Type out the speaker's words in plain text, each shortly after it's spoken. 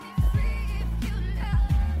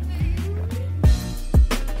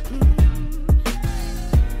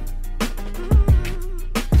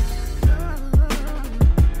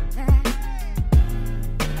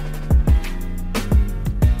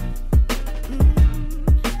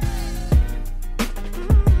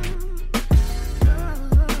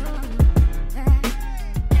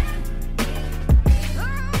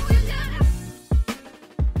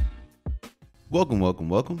Welcome. I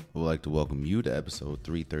would like to welcome you to episode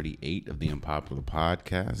 338 of the Unpopular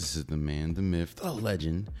Podcast. This is the man, the myth, the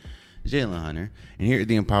legend, Jalen Hunter. And here at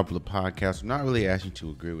the Unpopular Podcast, I'm not really asking you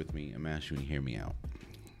to agree with me. I'm asking you to hear me out.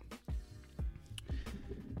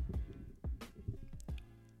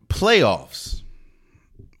 Playoffs,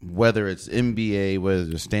 whether it's NBA, whether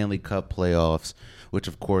it's Stanley Cup playoffs, which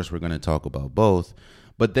of course we're going to talk about both,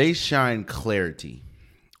 but they shine clarity.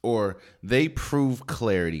 Or they prove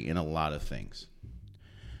clarity in a lot of things.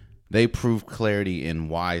 They prove clarity in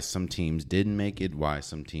why some teams didn't make it, why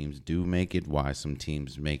some teams do make it, why some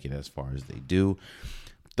teams make it as far as they do.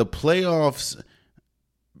 The playoffs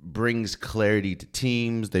brings clarity to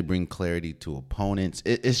teams. They bring clarity to opponents.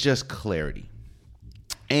 It's just clarity.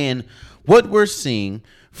 And what we're seeing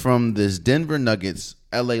from this Denver Nuggets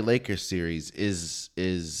LA Lakers series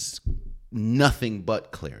is nothing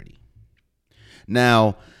but clarity.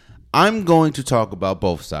 Now, I'm going to talk about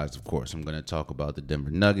both sides, of course. I'm going to talk about the Denver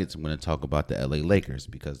Nuggets. I'm going to talk about the LA Lakers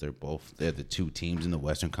because they're the two teams in the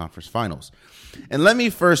Western Conference Finals. And let me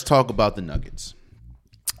first talk about the Nuggets.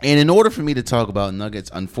 And in order for me to talk about Nuggets,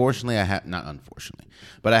 unfortunately, I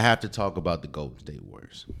have to talk about the Golden State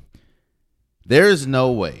Warriors. There is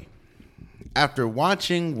no way, after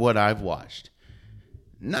watching what I've watched,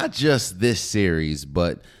 not just this series,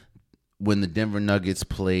 but when the Denver Nuggets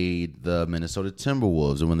played the Minnesota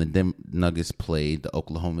Timberwolves, or when the Nuggets played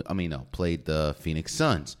played the Phoenix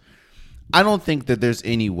Suns, I don't think that there's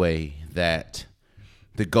any way that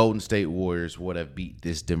the Golden State Warriors would have beat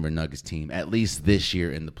this Denver Nuggets team, at least this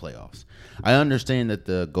year in the playoffs. I understand that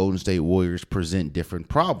the Golden State Warriors present different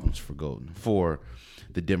problems for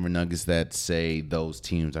the Denver Nuggets that, say, those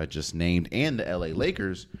teams I just named and the LA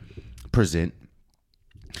Lakers present.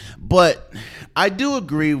 But I do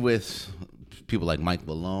agree with people like Mike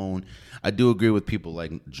Malone. I do agree with people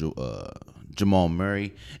like Jamal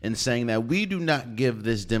Murray in saying that we do not give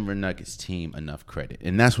this Denver Nuggets team enough credit.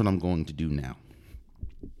 And that's what I'm going to do now.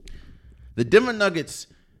 The Denver Nuggets,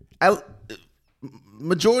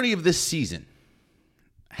 majority of this season,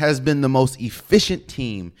 has been the most efficient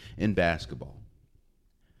team in basketball.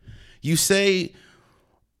 You say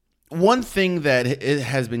one thing that it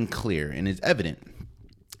has been clear and is evident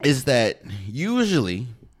is that usually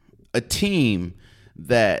the team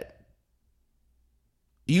that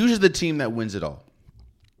wins it all,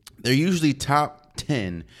 they're usually top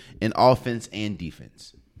 10 in offense and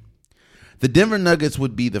defense. The Denver Nuggets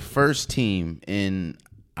would be the first team in,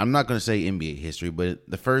 I'm not going to say NBA history, but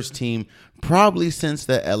the first team probably since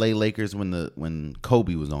the LA Lakers when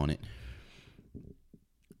Kobe was on it,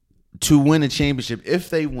 to win a championship if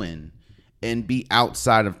they win and be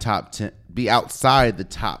outside the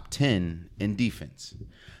top 10 in defense.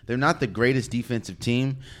 They're not the greatest defensive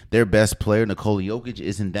team. Their best player, Nikola Jokic,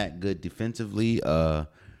 isn't that good defensively.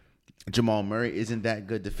 Jamal Murray isn't that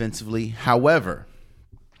good defensively. However,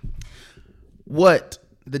 what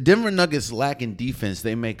the Denver Nuggets lack in defense,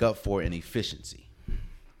 they make up for in efficiency.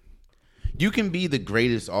 You can be the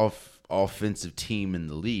greatest offensive team in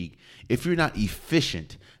the league. If you're not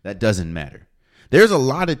efficient, that doesn't matter. There's a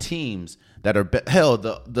lot of teams that are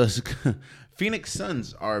the Phoenix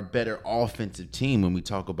Suns are a better offensive team when we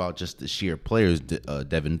talk about just the sheer players.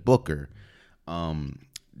 Devin Booker,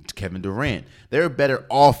 Kevin Durant. They're a better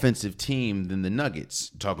offensive team than the Nuggets.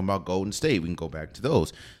 Talking about Golden State, we can go back to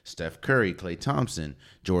those. Steph Curry, Klay Thompson,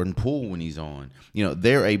 Jordan Poole when he's on.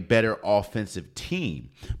 They're a better offensive team.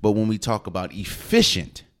 But when we talk about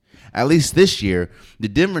efficient, at least this year, the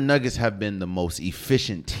Denver Nuggets have been the most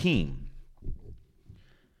efficient team.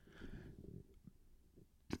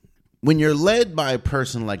 When you're led by a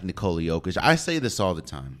person like Nikola Jokic, I say this all the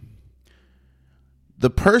time. The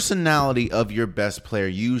personality of your best player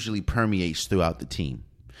usually permeates throughout the team.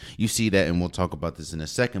 You see that, and we'll talk about this in a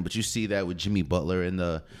second, but you see that with Jimmy Butler and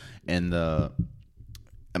the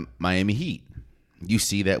Miami Heat. You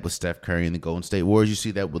see that with Steph Curry and the Golden State Warriors. You see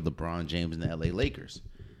that with LeBron James and the LA Lakers.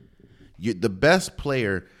 The best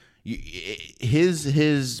player,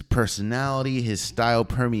 his personality, his style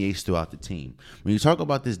permeates throughout the team. When you talk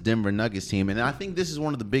about this Denver Nuggets team, and I think this is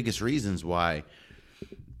one of the biggest reasons why,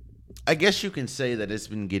 I guess you can say that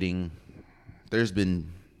there's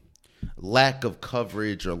been lack of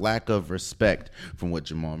coverage or lack of respect from what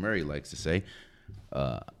Jamal Murray likes to say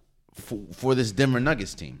for this Denver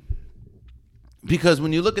Nuggets team. Because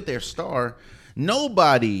when you look at their star,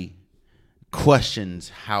 nobody questions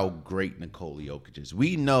how great Nikola Jokic is.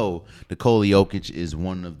 We know Nikola Jokic is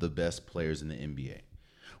one of the best players in the NBA.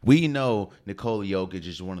 We know Nikola Jokic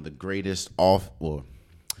is one of the greatest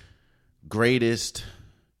greatest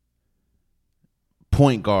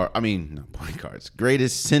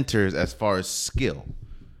centers as far as skill.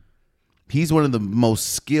 He's one of the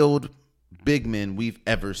most skilled big men we've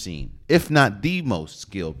ever seen, if not the most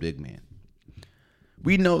skilled big man.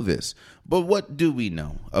 We know this, but what do we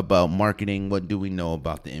know about marketing? What do we know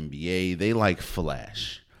about the NBA? They like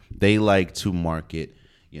flash. They like to market,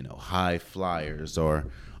 high flyers or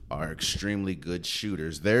are extremely good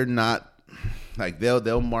shooters. They're not like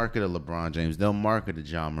they'll market a LeBron James. They'll market a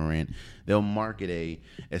John Morant. They'll market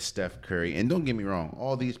a Steph Curry. And don't get me wrong,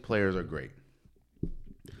 all these players are great.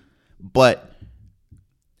 But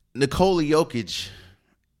Nikola Jokic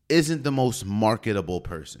isn't the most marketable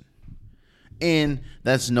person. And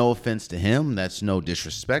that's no offense to him. That's no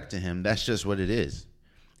disrespect to him. That's just what it is.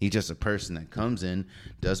 He's just a person that comes in,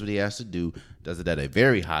 does what he has to do, does it at a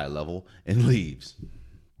very high level, and leaves.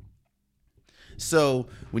 So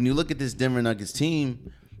when you look at this Denver Nuggets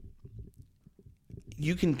team,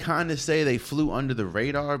 you can kind of say they flew under the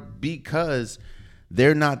radar because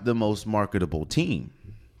they're not the most marketable team.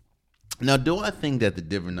 Now, do I think that the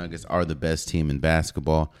Denver Nuggets are the best team in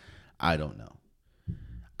basketball? I don't know.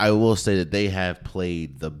 I will say that they have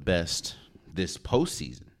played the best this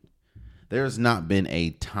postseason. There has not been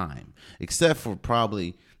a time, except for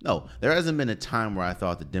there hasn't been a time where I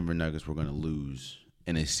thought the Denver Nuggets were going to lose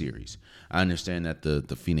in a series. I understand that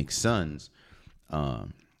the Phoenix Suns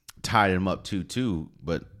tied them up 2-2,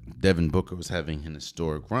 but Devin Booker was having an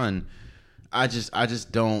historic run. I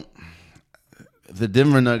just don't. The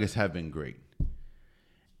Denver Nuggets have been great.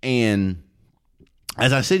 And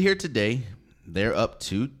as I sit here today, they're up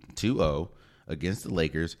 2-0 against the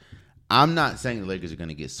Lakers. I'm not saying the Lakers are going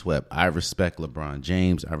to get swept. I respect LeBron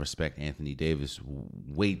James. I respect Anthony Davis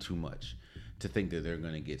way too much to think that they're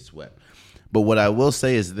going to get swept. But what I will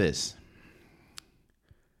say is this.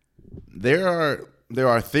 There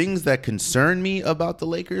are things that concern me about the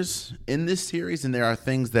Lakers in this series, and there are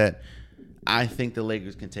things that I think the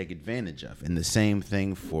Lakers can take advantage of. And the same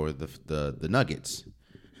thing for the Nuggets.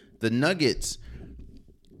 The Nuggets,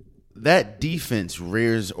 that defense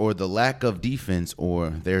or the lack of defense, or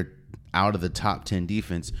they're out of the top 10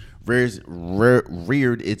 defense,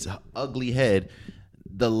 reared its ugly head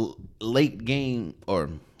the late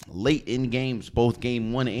in games, both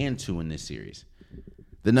game 1 and 2 in this series.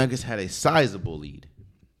 The Nuggets had a sizable lead.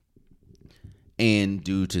 And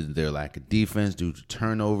due to their lack of defense, due to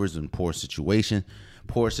turnovers and poor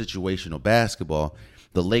situational basketball,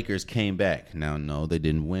 the Lakers came back. Now, no, they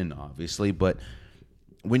didn't win, obviously, but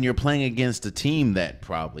when you're playing against a team that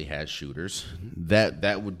probably has shooters,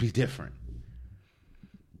 that would be different.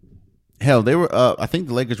 Hell, they were up. I think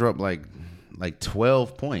the Lakers were up like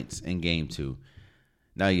 12 points in game 2.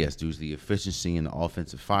 Now, yes, due to the efficiency and the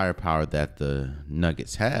offensive firepower that the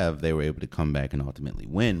Nuggets have, they were able to come back and ultimately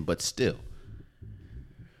win, but still.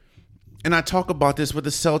 And I talk about this with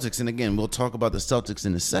the Celtics, and again, we'll talk about the Celtics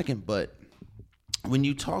in a second, but when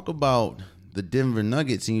you talk about the Denver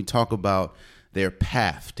Nuggets and you talk about their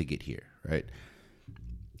path to get here, right?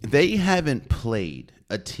 They haven't played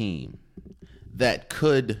a team that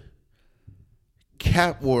could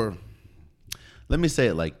let me say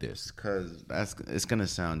it like this, because it's going to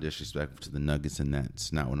sound disrespectful to the Nuggets, and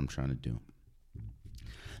that's not what I'm trying to do.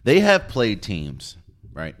 They have played teams,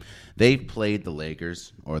 right? They've played the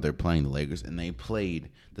Lakers, or they're playing the Lakers, and they played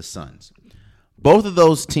the Suns. Both of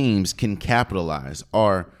those teams can capitalize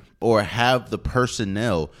or have the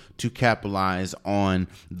personnel to capitalize on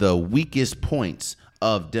the weakest points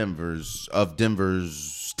of Denver's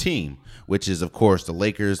team, which is, of course, the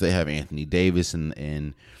Lakers. They have Anthony Davis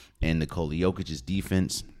and Nikola Jokic's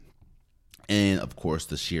defense, and of course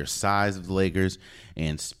the sheer size of the Lakers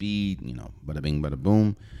and speed. Bada bing, bada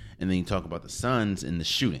boom. And then you talk about the Suns and the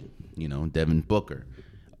shooting. Devin Booker,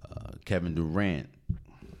 Kevin Durant.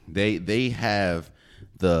 They have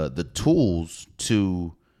the tools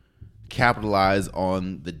to capitalize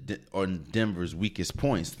on Denver's weakest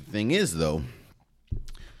points. The thing is, though,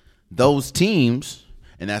 those teams,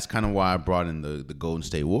 and that's kind of why I brought in the Golden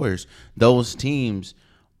State Warriors, those teams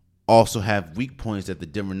also have weak points that the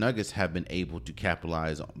Denver Nuggets have been able to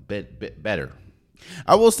capitalize on better.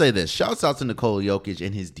 I will say this. Shouts out to Nikola Jokic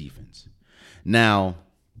and his defense. Now,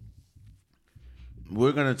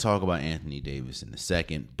 we're going to talk about Anthony Davis in a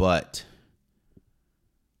second, but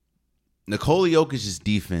Nikola Jokic's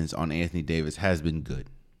defense on Anthony Davis has been good.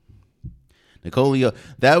 I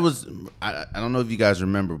don't know if you guys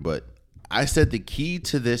remember, but I said the key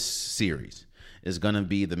to this series is going to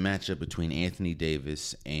be the matchup between Anthony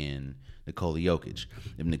Davis and Nikola Jokic.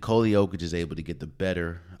 If Nikola Jokic is able to get the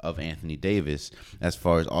better of Anthony Davis as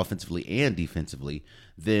far as offensively and defensively,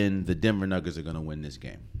 then the Denver Nuggets are going to win this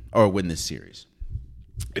game or win this series.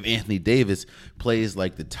 If Anthony Davis plays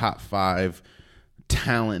like the top 5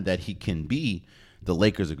 talent that he can be, the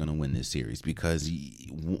Lakers are going to win this series because,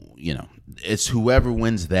 it's whoever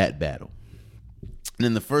wins that battle. And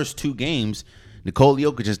in the first two games, Nikola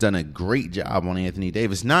Jokic has done a great job on Anthony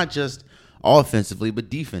Davis, not just offensively, but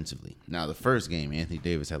defensively. Now, the first game, Anthony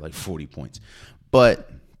Davis had like 40 points.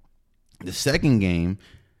 But the second game,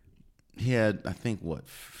 he had, I think,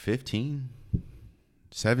 15?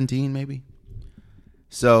 17 maybe?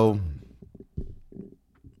 So,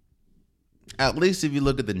 at least if you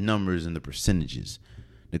look at the numbers and the percentages,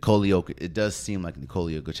 Nikola Jokic, it does seem like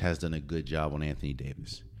Nikola Jokic has done a good job on Anthony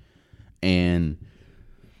Davis. And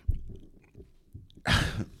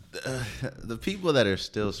the people that are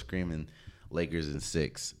still screaming Lakers in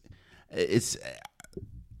 6,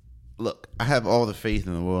 look, I have all the faith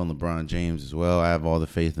in the world in LeBron James as well. I have all the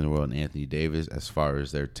faith in the world in Anthony Davis as far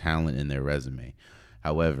as their talent and their resume.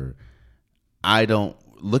 However,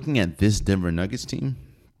 looking at this Denver Nuggets team,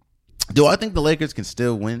 do I think the Lakers can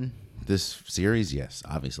still win this series? Yes,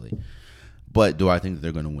 obviously. But do I think that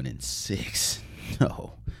they're going to win in 6?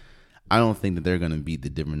 No. I don't think that they're going to beat the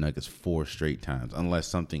Denver Nuggets 4 straight times unless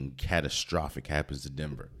something catastrophic happens to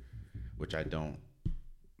Denver, which I don't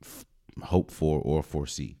hope for or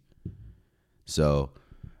foresee. So,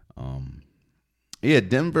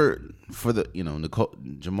 Denver for the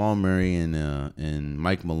Jamal Murray and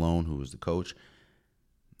Mike Malone, who was the coach,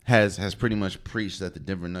 has pretty much preached that the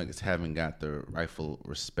Denver Nuggets haven't got the rightful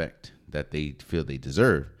respect that they feel they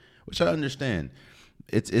deserve, which I understand.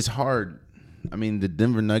 It's hard. I mean, the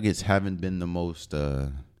Denver Nuggets haven't been the most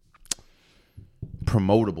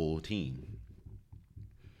promotable team,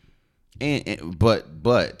 but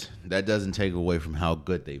that doesn't take away from how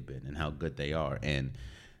good they've been and how good they are. And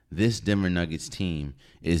this Denver Nuggets team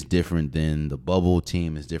is different than the bubble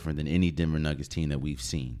team, is different than any Denver Nuggets team that we've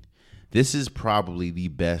seen. This is probably the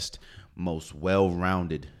best, most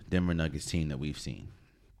well-rounded Denver Nuggets team that we've seen.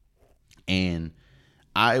 And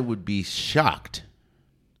I would be shocked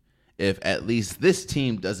if at least this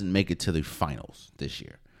team doesn't make it to the finals this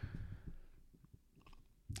year.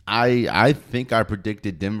 I think I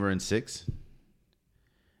predicted Denver in 6.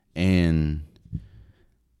 And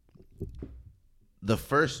the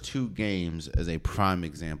first 2 games as a prime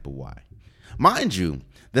example why. Mind you,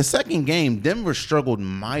 the second game, Denver struggled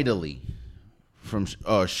mightily from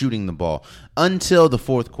shooting the ball until the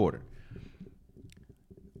fourth quarter.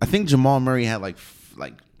 I think Jamal Murray had like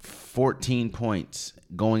 14 points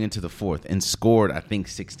going into the fourth and scored, I think,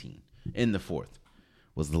 16 in the fourth.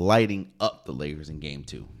 Was lighting up the Lakers in game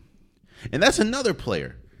 2. And that's another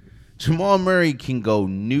player. Jamal Murray can go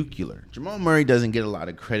nuclear. Jamal Murray doesn't get a lot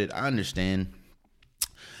of credit. I understand.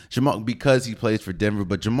 Because he plays for Denver,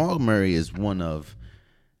 but Jamal Murray is one of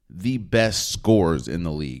the best scorers in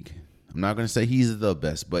the league. I'm not going to say he's the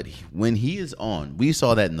best, but when he is on, we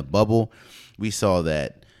saw that in the bubble. We saw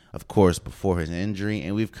that, of course, before his injury,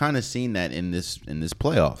 and we've kind of seen that in this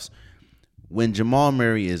playoffs. When Jamal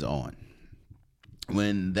Murray is on,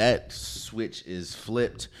 when that switch is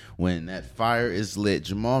flipped, when that fire is lit,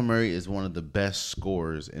 Jamal Murray is one of the best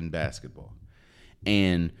scorers in basketball.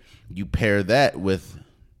 And you pair that with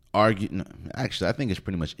actually, I think it's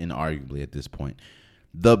pretty much inarguably at this point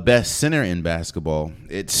the best center in basketball.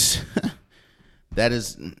 It's that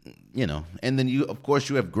is, and then you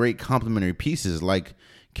have great complementary pieces like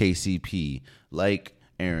KCP, like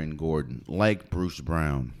Aaron Gordon, like Bruce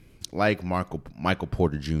Brown, like Michael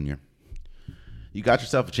Porter Jr. You got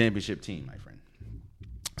yourself a championship team, my friend.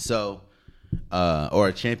 So, or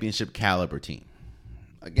a championship caliber team.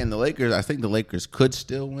 Again, I think the Lakers could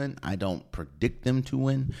still win. I don't predict them to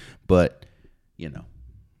win, but,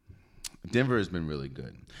 Denver has been really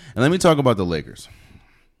good. And let me talk about the Lakers.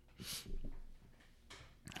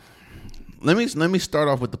 Let me start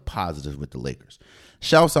off with the positives with the Lakers.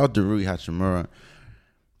 Shouts out to Rui Hachimura.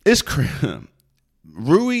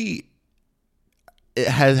 Rui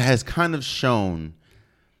has kind of shown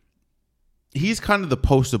he's kind of the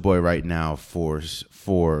poster boy right now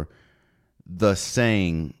for the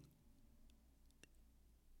saying,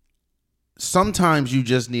 sometimes you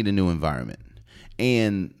just need a new environment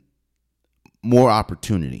and more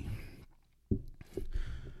opportunity.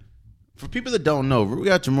 For people that don't know, Rui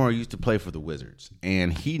Hachimura used to play for the Wizards,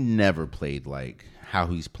 and he never played like how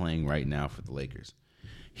he's playing right now for the Lakers.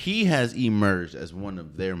 He has emerged as one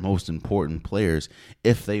of their most important players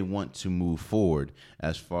if they want to move forward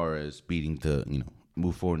as far as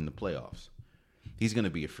move forward in the playoffs. He's going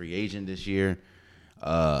to be a free agent this year,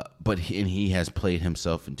 but he has played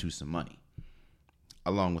himself into some money,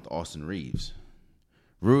 along with Austin Reeves.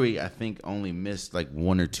 Rui, I think, only missed like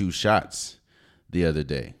 1 or 2 shots the other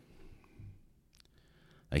day.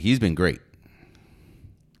 Like, he's been great.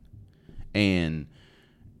 And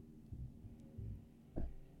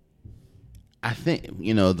I think,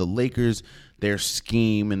 the Lakers, their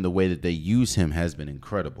scheme and the way that they use him has been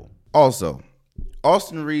incredible. Also,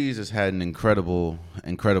 Austin Reeves has had an incredible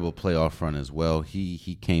playoff run as well.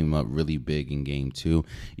 He came up really big in game 2,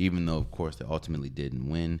 even though, of course, they ultimately didn't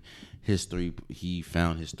win. He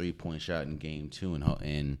found his 3-point shot in game 2,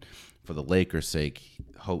 and for the Lakers' sake,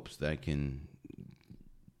 hopes that can,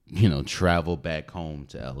 travel back home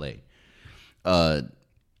to LA.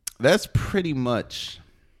 That's pretty much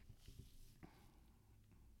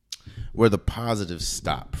where the positives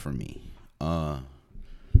stop for me.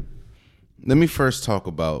 Let me first talk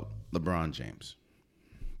about LeBron James.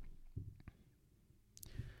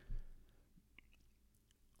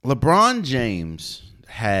 LeBron James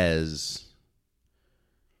has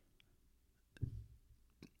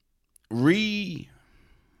reinvented,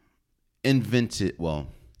 well,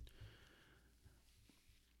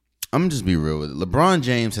 I'm just be real with it. LeBron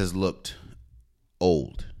James has looked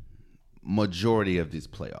old majority of these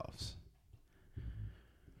playoffs.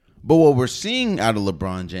 But what we're seeing out of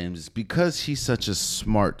LeBron James is because he's such a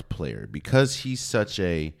smart player, because he's he's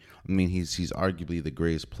arguably the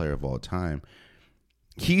greatest player of all time.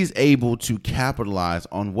 He's able to capitalize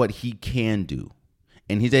on what he can do.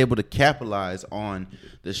 And he's able to capitalize on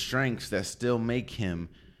the strengths that still make him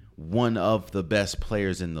one of the best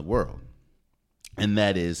players in the world. And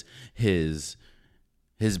that is his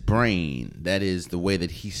brain. That is the way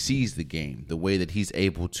that he sees the game, the way that he's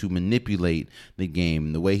able to manipulate the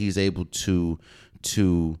game, the way he's able to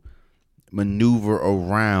maneuver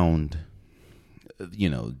around,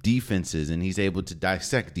 defenses, and he's able to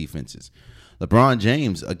dissect defenses. LeBron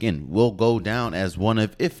James, again, will go down as one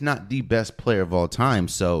of, if not the best player of all time.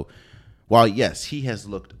 So while, yes, he has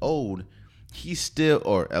looked old, he's still,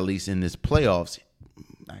 or at least in this playoffs,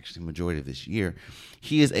 actually majority of this year,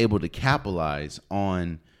 he is able to capitalize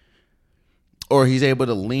on, or he's able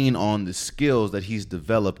to lean on the skills that he's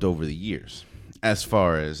developed over the years, as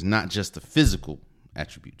far as not just the physical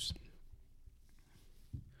attributes.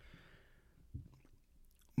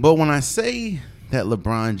 But when I say that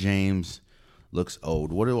LeBron James looks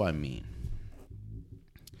old, what do I mean?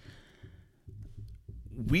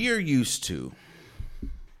 We are used to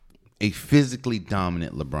a physically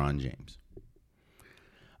dominant LeBron James.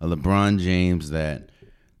 A LeBron James that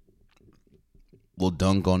will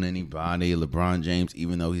dunk on anybody. LeBron James,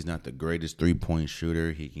 even though he's not the greatest 3-point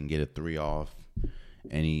shooter, he can get a 3 off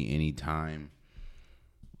any time.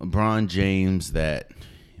 LeBron James that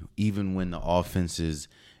even when the offense is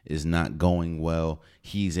not going well,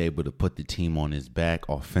 he's able to put the team on his back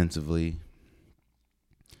offensively.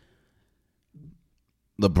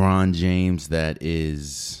 LeBron James that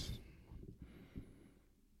is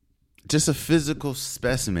just a physical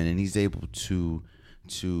specimen, and he's able to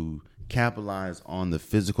capitalize on the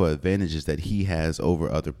physical advantages that he has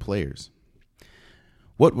over other players.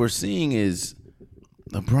 What we're seeing is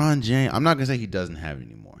LeBron James, I'm not going to say he doesn't have it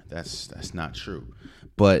anymore. That's not true.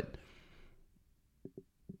 But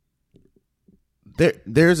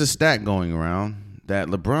there's a stat going around that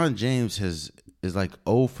LeBron James is like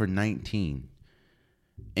 0 for 19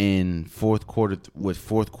 in fourth quarter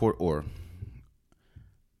or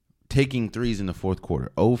taking threes in the fourth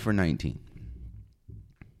quarter. 0 for 19.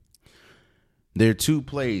 There are 2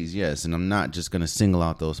 plays, yes, and I'm not just going to single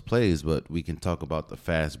out those plays, but we can talk about the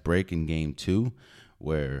fast break in game 2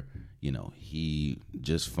 where, he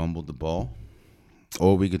just fumbled the ball.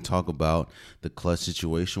 Or we could talk about the clutch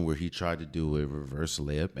situation where he tried to do a reverse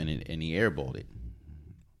layup and he airballed it.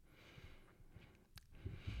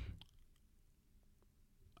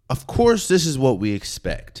 Of course, this is what we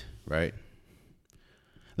expect, right?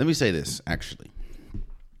 Let me say this, actually.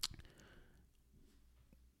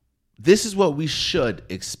 This is what we should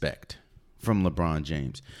expect from LeBron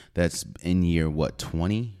James. That's in year,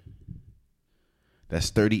 20? That's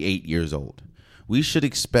 38 years old. We should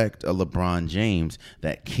expect a LeBron James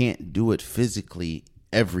that can't do it physically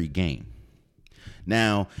every game.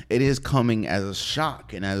 Now, it is coming as a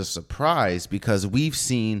shock and as a surprise because we've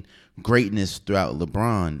seen greatness throughout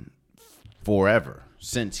LeBron forever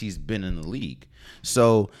since he's been in the league.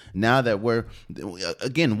 So now that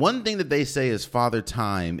again, one thing that they say is Father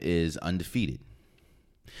Time is undefeated.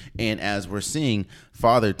 And as we're seeing,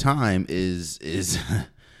 Father Time is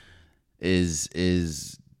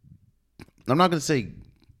I'm not going to say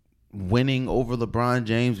winning over LeBron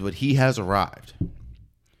James, but he has arrived.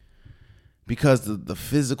 Because the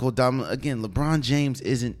physical dominance, again, LeBron James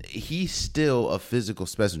he's still a physical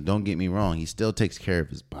specimen. Don't get me wrong. He still takes care of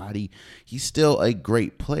his body. He's still a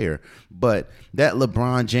great player. But that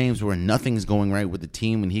LeBron James where nothing's going right with the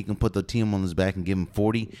team and he can put the team on his back and give him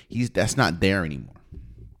 40, that's not there anymore.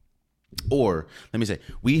 Or let me say,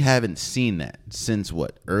 we haven't seen that since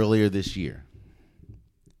what? Earlier this year.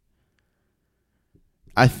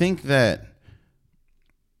 I think that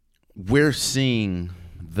we're seeing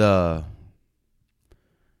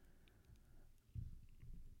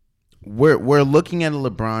we're looking at a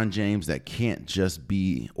LeBron James that can't just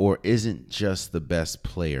be or isn't just the best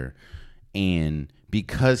player, and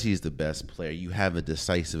because he's the best player, you have a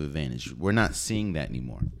decisive advantage. We're not seeing that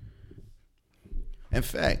anymore. In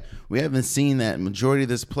fact, we haven't seen that majority of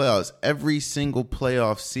this playoffs. Every single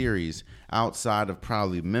playoff series outside of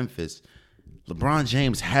probably Memphis, LeBron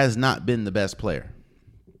James has not been the best player.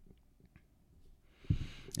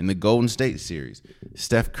 In the Golden State series,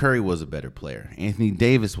 Steph Curry was a better player. Anthony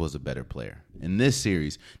Davis was a better player. In this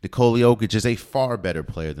series, Nikola Jokic is a far better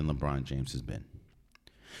player than LeBron James has been.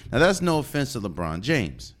 Now, that's no offense to LeBron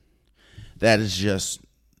James. That is just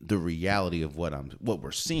the reality of what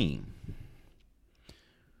we're seeing.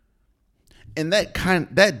 And that kind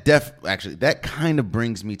of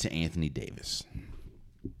brings me to Anthony Davis.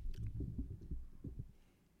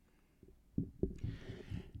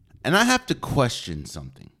 And I have to question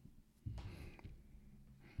something.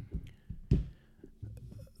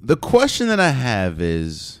 The question that I have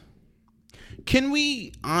is, can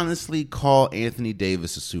we honestly call Anthony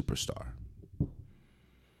Davis a superstar?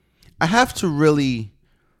 I have to really.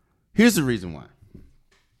 Here's the reason why.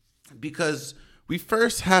 Because we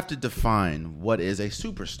first have to define what is a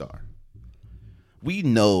superstar. We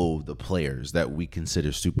know the players that we consider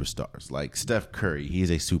superstars, like Steph Curry,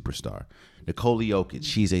 he's a superstar. Nikola Jokic,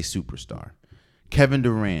 he's a superstar. Kevin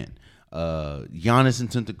Durant, Giannis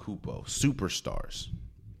Antetokounmpo, superstars.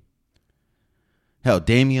 Hell,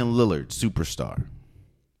 Damian Lillard, superstar.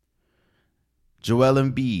 Joel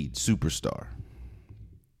Embiid, superstar.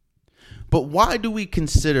 But why do we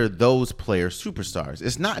consider those players superstars?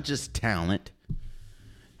 It's not just talent.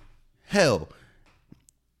 Hell,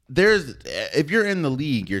 if you're in the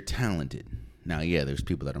league, you're talented. Now, yeah, there's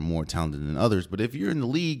people that are more talented than others, but if you're in the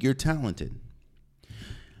league, you're talented.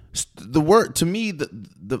 The word to me,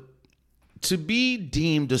 to be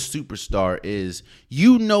deemed a superstar is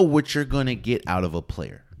you know what you're going to get out of a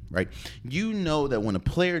player, right? You know that when a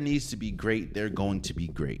player needs to be great, they're going to be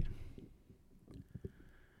great.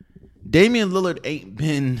 Damian Lillard's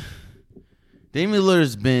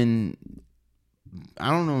been,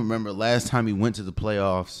 I don't remember last time he went to the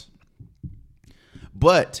playoffs.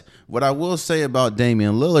 But what I will say about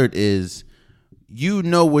Damian Lillard is you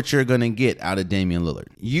know what you're going to get out of Damian Lillard.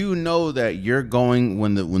 You know that you're going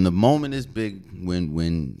when the moment is big,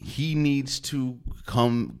 when he needs to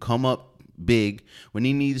come up big, when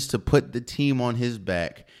he needs to put the team on his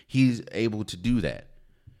back, he's able to do that.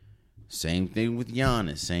 Same thing with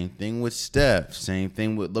Giannis, same thing with Steph, same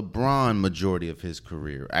thing with LeBron majority of his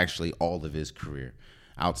career, actually all of his career,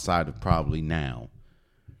 outside of probably now.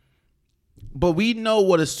 But we know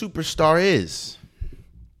what a superstar is.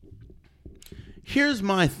 Here's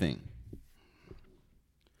my thing,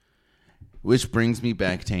 which brings me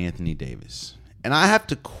back to Anthony Davis. And I have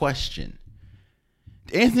to question.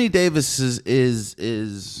 Anthony Davis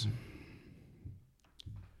is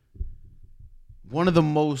one of the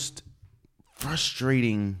most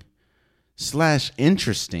frustrating /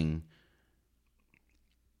 interesting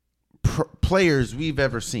players we've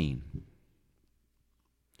ever seen.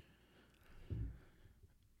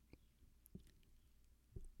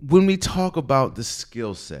 When we talk about the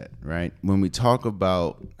skill set, right? When we talk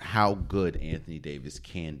about how good Anthony Davis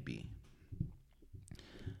can be,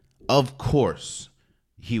 of course,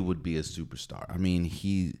 he would be a superstar. I mean,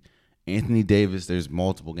 Anthony Davis, there's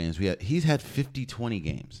multiple games. He's had 50-20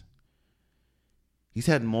 games. He's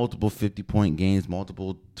had multiple 50-point games,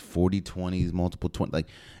 multiple 40-20s, multiple 20. Like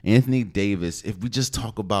Anthony Davis, if we just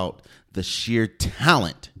talk about the sheer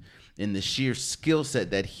talent and the sheer skill set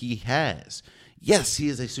that he has, yes, he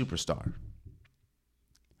is a superstar.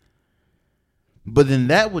 But then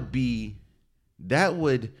that would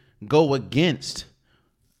go against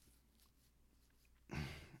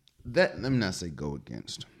that. Let me not say go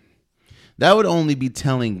against. That would only be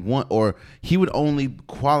telling one, or he would only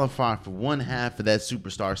qualify for one half of that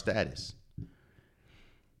superstar status.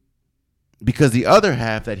 Because the other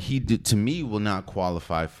half that he did, to me, will not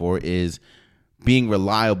qualify for is being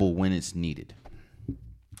reliable when it's needed.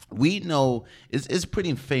 We know it's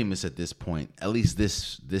pretty famous at this point, at least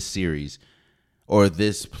this series or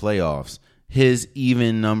this playoffs, his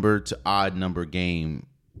even number to odd number game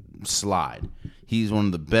slide. He's one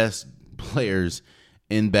of the best players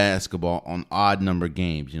in basketball on odd number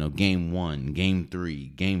games, game 1, game 3,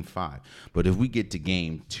 game 5. But if we get to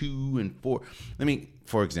game 2 and 4,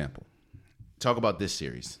 for example, talk about this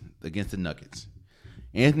series against the Nuggets.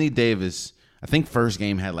 Anthony Davis, I think first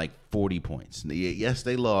game had like 40 points. Yes,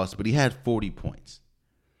 they lost, but he had 40 points.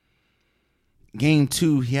 Game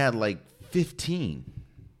 2, he had like 15,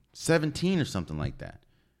 17 or something like that.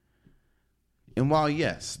 And while,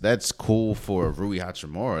 yes, that's cool for Rui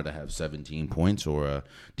Hachimura to have 17 points or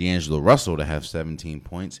D'Angelo Russell to have 17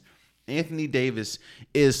 points, Anthony Davis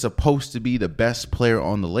is supposed to be the best player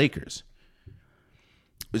on the Lakers.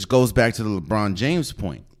 Which goes back to the LeBron James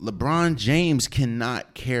point. LeBron James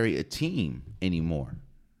cannot carry a team anymore.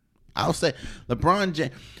 I'll say LeBron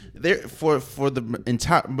James for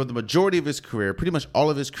the majority of his career, pretty much all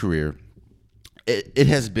of his career, it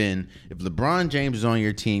has been, if LeBron James is on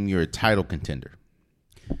your team, you're a title contender.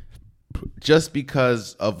 Just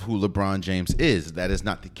because of who LeBron James is, that is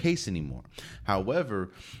not the case anymore.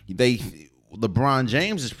 However, LeBron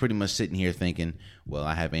James is pretty much sitting here thinking, well,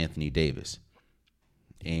 I have Anthony Davis.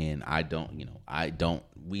 And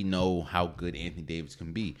we know how good Anthony Davis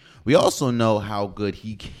can be. We also know how good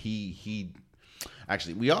we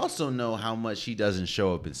also know how much he doesn't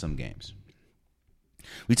show up in some games.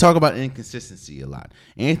 We talk about inconsistency a lot.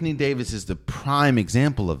 Anthony Davis is the prime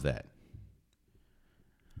example of that.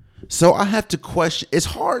 So I have to question, it's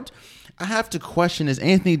hard. I have to question, is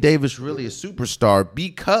Anthony Davis really a superstar?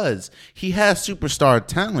 Because he has superstar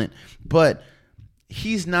talent, but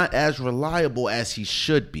he's not as reliable as he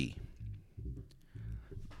should be.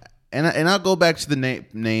 And I'll go back to the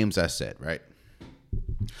names I said, right?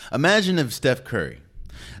 Imagine if Steph Curry,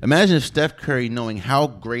 knowing how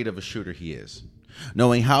great of a shooter he is,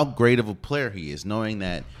 knowing how great of a player he is, knowing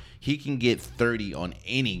that he can get 30 on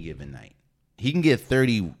any given night. He can get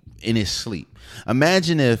 30 in his sleep.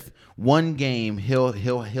 Imagine if one game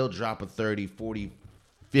he'll drop a 30, 40,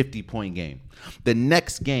 50 point game. The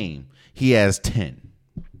next game he has 10.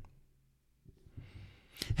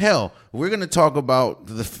 Hell, we're going to talk about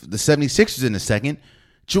the 76ers in a second.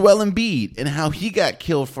 Joel Embiid and how he got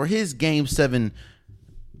killed for his Game 7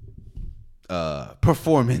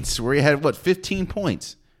 performance where he had, 15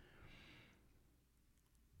 points.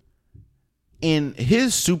 And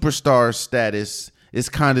his superstar status is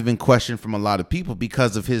kind of in question from a lot of people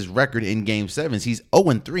because of his record in Game 7s. He's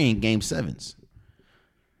 0-3 in Game 7s.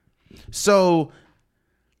 So,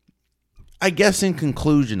 I guess in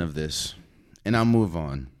conclusion of this, and I'll move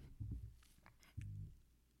on.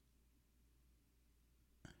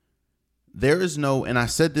 There is no, and I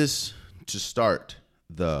said this to start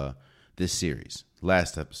this series,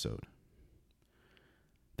 last episode.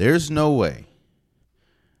 There's no way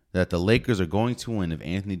that the Lakers are going to win if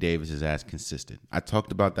Anthony Davis is as consistent. I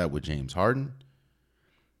talked about that with James Harden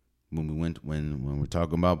when we're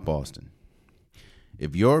talking about Boston.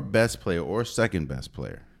 If your best player or second best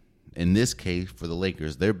player, in this case for the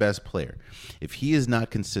Lakers, their best player, if he is not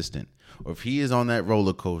consistent or if he is on that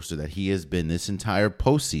roller coaster that he has been this entire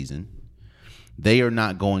postseason, they are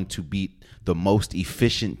not going to beat the most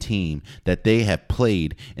efficient team that they have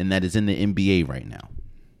played and that is in the NBA right now.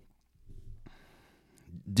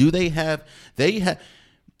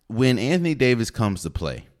 When Anthony Davis comes to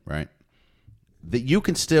play, right? That you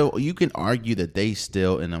can argue that they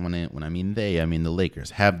still, and when I mean they, I mean the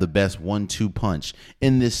Lakers, have the best 1-2 punch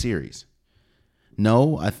in this series.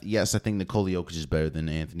 No, yes, I think Nikola Jokic is better than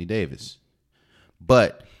Anthony Davis.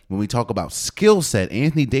 But when we talk about skill set,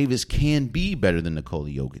 Anthony Davis can be better than Nikola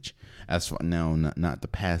Jokic. As for now, not the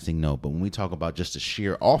passing, no, but when we talk about just the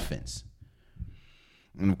sheer offense,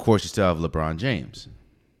 and of course you still have LeBron James.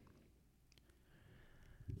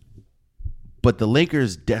 But the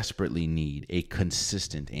Lakers desperately need a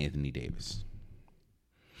consistent Anthony Davis.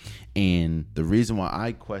 And the reason why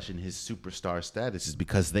I question his superstar status is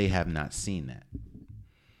because they have not seen that.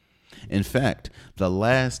 In fact, the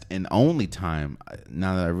last and only time,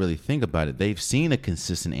 now that I really think about it, they've seen a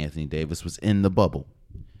consistent Anthony Davis was in the bubble.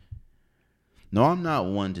 No, I'm not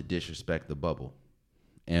one to disrespect the bubble.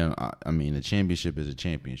 And I mean, a championship is a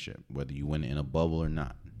championship, whether you win it in a bubble or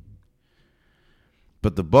not.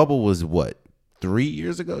 But the bubble was what? 2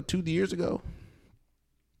 years ago?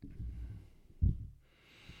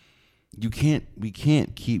 We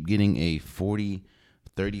can't keep getting a 40,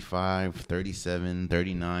 35, 37,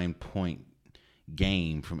 39 point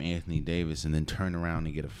game from Anthony Davis and then turn around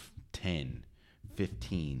and get a 10,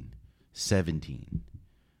 15, 17.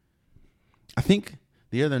 I think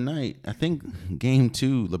the other night, game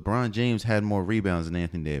 2, LeBron James had more rebounds than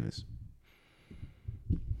Anthony Davis.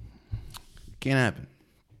 Can't happen.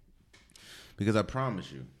 Because I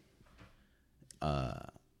promise you,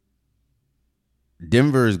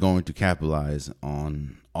 Denver is going to capitalize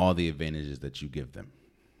on all the advantages that you give them.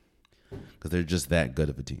 Because they're just that good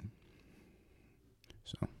of a team.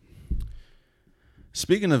 So,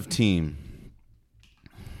 speaking of team,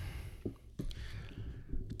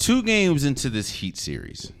 2 games into this Heat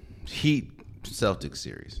series, Heat Celtics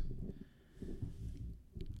series,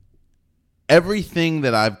 everything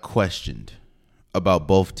that I've questioned about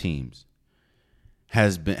both teams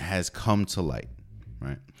has come to light,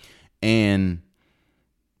 right? And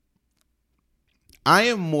I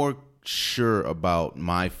am more sure about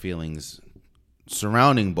my feelings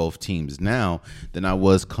surrounding both teams now than I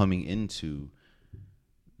was coming into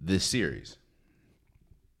this series.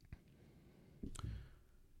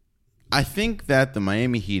 I think that the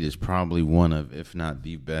Miami Heat is probably one of, if not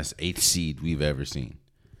the best 8th seed we've ever seen.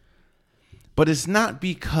 But it's not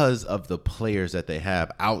because of the players that they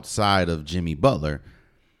have outside of Jimmy Butler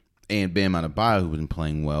and Bam Adebayo, who've been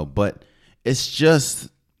playing well, but it's just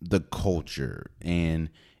the culture and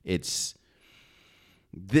it's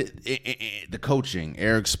the coaching.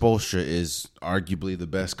 Eric Spoelstra is arguably the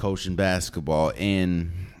best coach in basketball,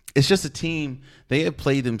 and it's just a team. They have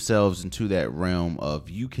played themselves into that realm of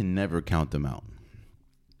you can never count them out.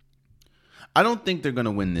 I don't think they're going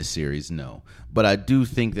to win this series, no. But I do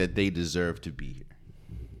think that they deserve to be here.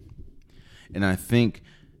 And I think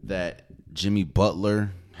that Jimmy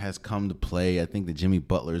Butler has come to play. I think that Jimmy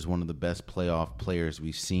Butler is one of the best playoff players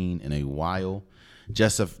we've seen in a while.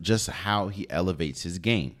 Just how he elevates his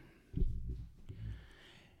game.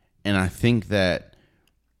 And I think that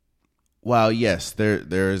while, yes,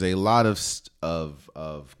 there is a lot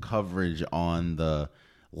of coverage on the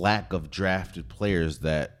lack of drafted players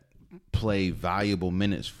that play valuable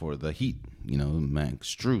minutes for the Heat,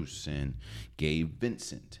 Max Strus and Gabe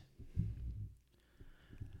Vincent.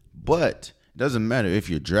 But it doesn't matter if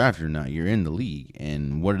you're drafted or not. You're in the league,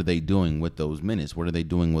 and what are they doing with those minutes? What are they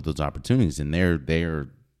doing with those opportunities? And they're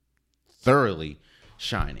thoroughly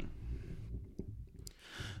shining.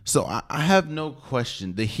 So I have no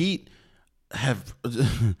question. The Heat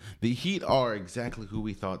are exactly who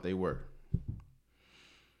we thought they were.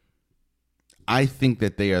 I think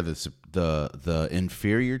that they are the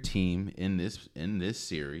inferior team in this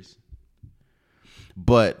series.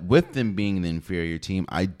 But with them being the inferior team,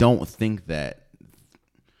 I don't think that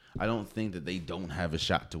they don't have a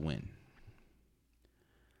shot to win.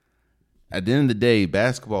 At the end of the day,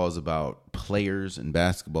 basketball is about players, and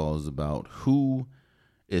basketball is about who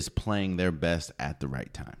is playing their best at the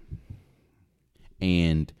right time.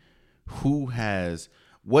 And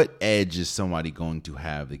what edge is somebody going to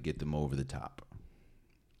have to get them over the top?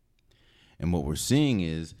 And what we're seeing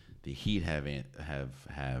is the Heat have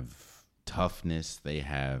toughness. They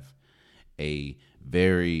have a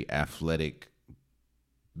very athletic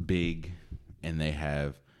big, and they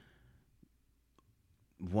have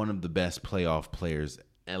one of the best playoff players,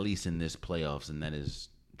 at least in this playoffs, and that is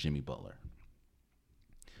Jimmy Butler.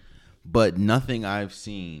 But nothing I've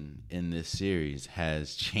seen in this series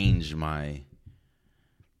has changed my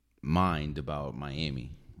mind about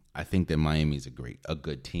Miami. I think that Miami is a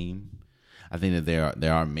good team. I think that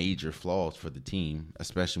there are major flaws for the team,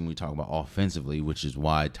 especially when we talk about offensively, which is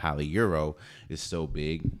why Tyler Hero is so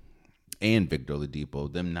big, and Victor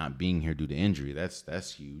Oladipo, them not being here due to injury.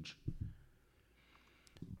 That's huge.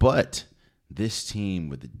 But this team,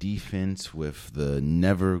 with the defense, with the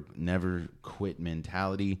never quit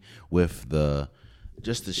mentality, with the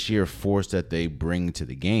sheer force that they bring to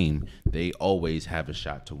the game, they always have a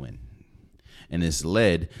shot to win. And it's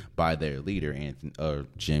led by their leader,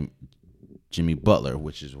 Jimmy Butler,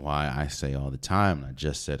 which is why I say all the time, and I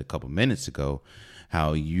just said a couple minutes ago,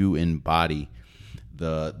 how you embody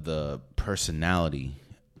the personality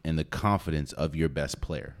and the confidence of your best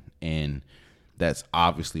player. And that's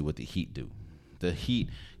obviously what the Heat do. The Heat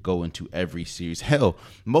go into every series. Hell,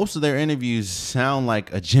 most of their interviews sound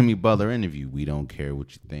like a Jimmy Butler interview. We don't care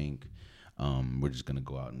what you think. We're just going to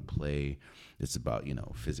go out and play. It's about,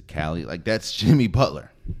 physicality. Like, that's Jimmy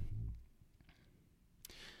Butler.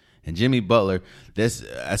 And Jimmy Butler,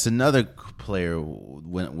 that's another player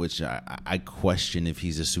which I question if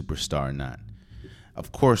he's a superstar or not.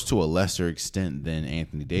 Of course, to a lesser extent than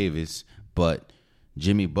Anthony Davis, but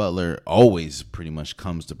Jimmy Butler always pretty much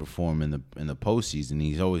comes to perform in the postseason.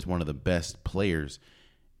 He's always one of the best players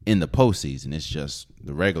in the postseason. It's just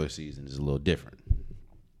the regular season is a little different.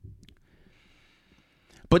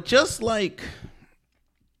 But just like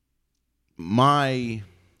the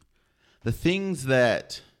things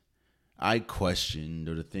that I questioned,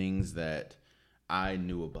 or the things that I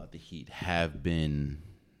knew about the Heat have been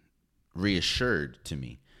reassured to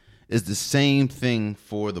me, is the same thing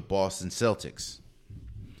for the Boston Celtics.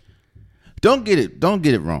 Don't get it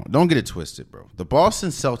wrong. Don't get it twisted, bro. The Boston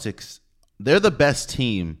Celtics, they're the best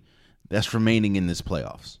team that's remaining in this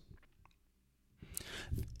playoffs.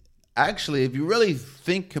 Actually, if you really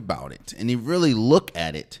think about it and you really look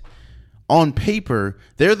at it, on paper,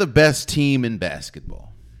 they're the best team in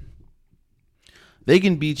basketball. They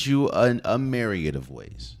can beat you in a myriad of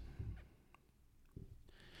ways.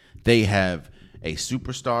 They have a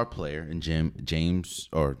superstar player in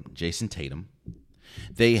Jason Tatum.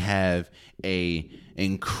 They have a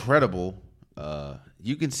incredible,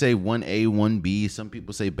 you can say 1A, 1B. Some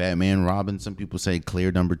people say Batman Robin. Some people say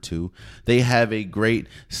clear number 2. They have a great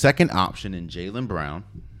second option in Jaylen Brown.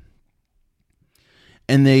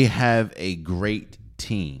 And they have a great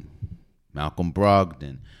team. Malcolm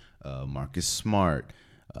Brogdon, Marcus Smart,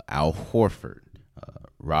 Al Horford,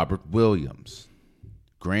 Robert Williams,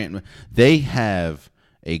 Grant. They have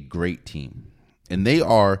a great team. And they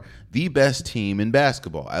are the best team in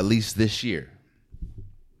basketball, at least this year.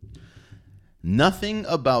 Nothing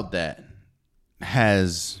about that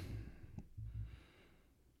has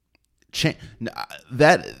changed.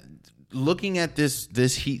 That looking at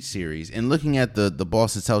this Heat series and looking at the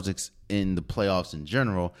Boston Celtics in the playoffs in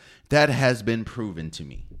general, that has been proven to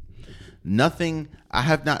me. Nothing. I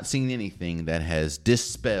have not seen anything that has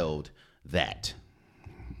dispelled that.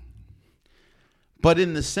 But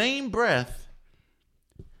in the same breath,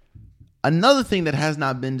 another thing that has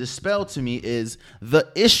not been dispelled to me is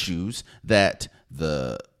the issues that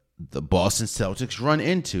the Boston Celtics run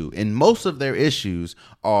into. And most of their issues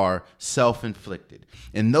are self-inflicted.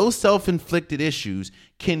 And those self-inflicted issues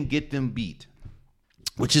can get them beat.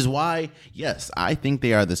 Which is why, yes, I think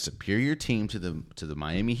they are the superior team to the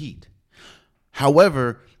Miami Heat.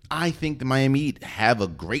 However, I think the Miami Heat have a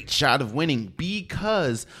great shot of winning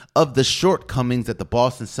because of the shortcomings that the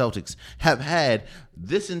Boston Celtics have had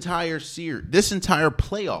this entire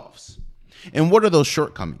playoffs. And what are those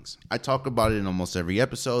shortcomings? I talk about it in almost every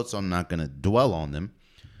episode, so I'm not going to dwell on them.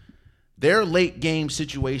 Their late game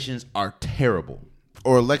situations are terrible.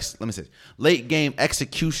 Or let me say, late game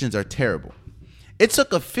executions are terrible. It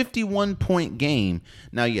took a 51-point game.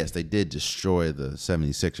 Now, yes, they did destroy the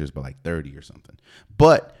 76ers by like 30 or something.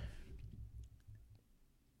 But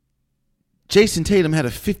Jason Tatum had a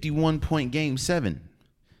 51-point game 7.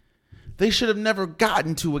 They should have never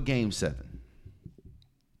gotten to a game 7.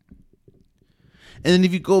 And then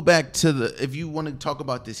if you go back to if you want to talk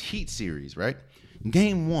about this Heat series, right?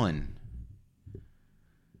 Game 1.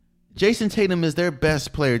 Jason Tatum is their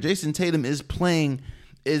best player. Jason Tatum is playing,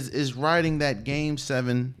 is riding that game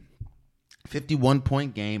 7,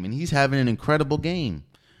 51-point game, and he's having an incredible game.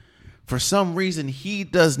 For some reason, he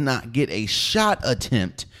does not get a shot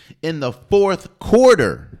attempt in the fourth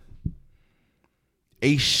quarter.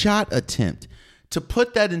 A shot attempt. To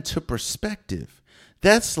put that into perspective,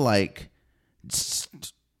 that's like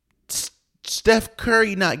Steph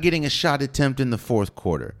Curry not getting a shot attempt in the fourth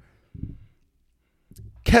quarter.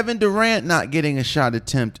 Kevin Durant not getting a shot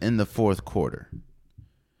attempt in the fourth quarter.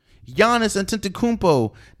 Giannis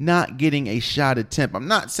Antetokounmpo not getting a shot attempt. I'm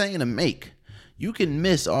not saying a make. You can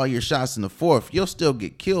miss all your shots in the fourth. You'll still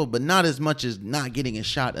get killed, but not as much as not getting a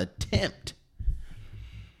shot attempt.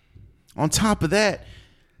 On top of that,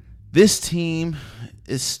 this team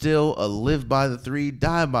is still a live by the 3,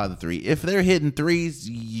 die by the 3. If they're hitting threes,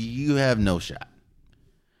 you have no shot.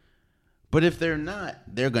 But if they're not,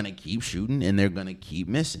 they're going to keep shooting and they're going to keep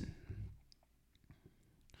missing.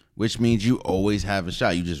 Which means you always have a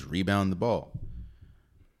shot. You just rebound the ball.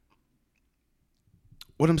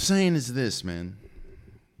 What I'm saying is this, man.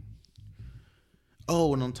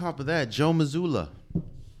 Oh, and on top of that, Joe Mazzulla,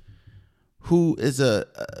 who is a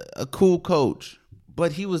cool coach,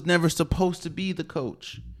 but he was never supposed to be the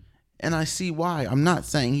coach. And I see why. I'm not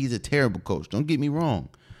saying he's a terrible coach. Don't get me wrong.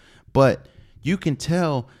 But you can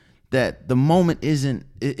tell that the moment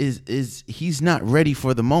he's not ready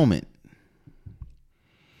for the moment.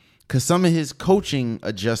 Because some of his coaching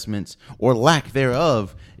adjustments or lack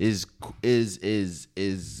thereof is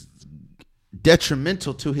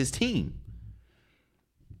detrimental to his team.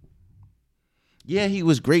 Yeah, he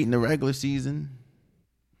was great in the regular season.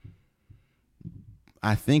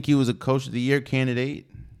 I think he was a Coach of the Year candidate.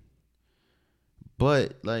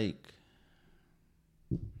 But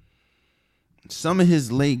some of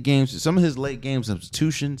his late game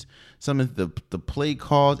substitutions, some of the play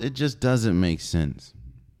calls, it just doesn't make sense.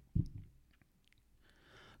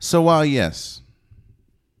 So while yes,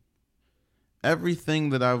 everything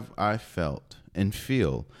that I felt and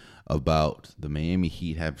feel about the Miami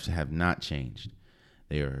Heat have not changed.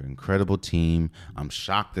 They are an incredible team. I'm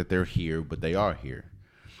shocked that they're here, but they are here.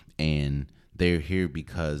 And they're here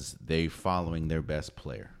because they're following their best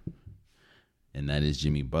player. And that is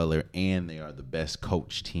Jimmy Butler. And they are the best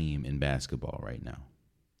coach team in basketball right now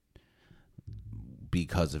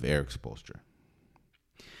because of Erik Spoelstra.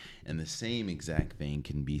 And the same exact thing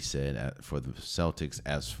can be said for the Celtics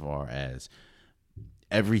as far as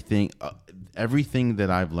everything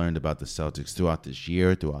that I've learned about the Celtics throughout this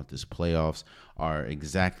year, throughout this playoffs, are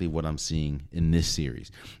exactly what I'm seeing in this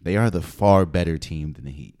series. They are the far better team than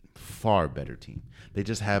the Heat. Far better team. They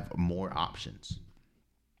just have more options.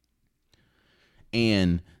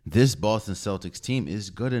 And this Boston Celtics team is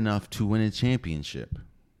good enough to win a championship.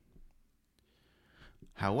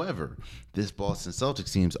 However, this Boston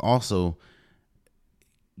Celtics team also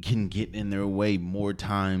can get in their way more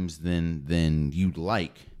times than you'd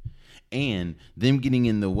like. And them getting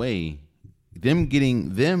in the way, them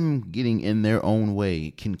getting in their own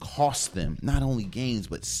way can cost them not only games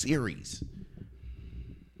but series.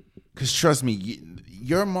 Because trust me,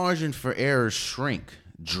 your margin for error shrink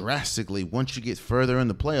drastically once you get further in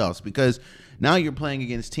the playoffs, because now you're playing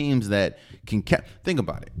against teams that can think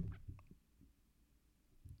about it.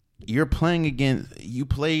 You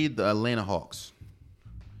played the Atlanta Hawks.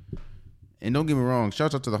 And don't get me wrong,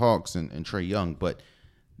 shout out to the Hawks and Trae Young, but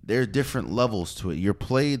there are different levels to it. You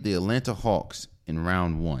played the Atlanta Hawks in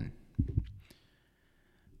round 1.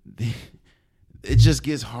 It just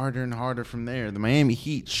gets harder and harder from there. The Miami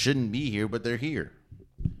Heat shouldn't be here, but they're here.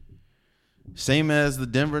 Same as the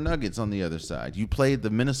Denver Nuggets on the other side. You played the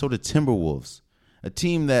Minnesota Timberwolves, a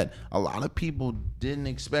team that a lot of people didn't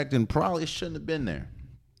expect and probably shouldn't have been there.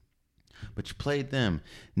 But you played them.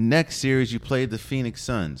 Next series, you played the Phoenix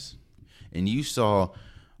Suns. And you saw,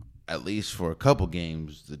 at least for a couple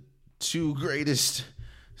games, the 2 greatest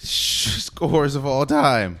scores of all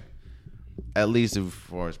time. At least as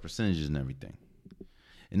far as percentages and everything.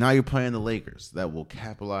 And now you're playing the Lakers that will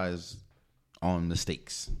capitalize on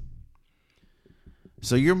mistakes.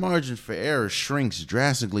 So your margin for error shrinks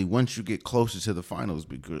drastically once you get closer to the finals,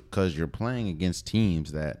 because you're playing against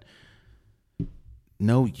teams that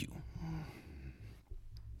know you.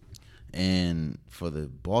 And for the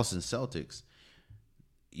Boston Celtics,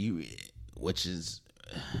 which is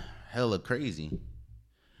hella crazy,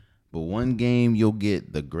 but one game you'll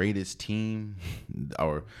get the greatest team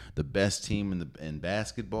or the best team in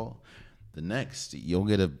basketball. The next, you'll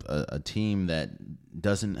get a team that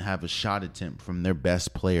doesn't have a shot attempt from their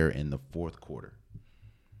best player in the fourth quarter.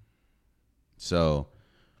 So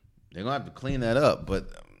they're going to have to clean that up, but,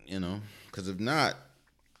 because if not,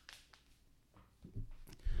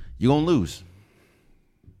 you're going to lose.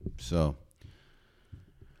 So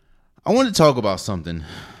I want to talk about something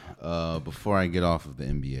before I get off of the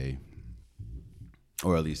NBA,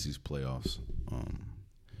 or at least these playoffs.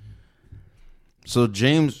 So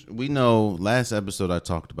James, we know last episode I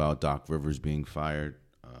talked about Doc Rivers being fired.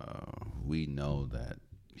 We know that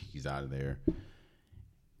he's out of there.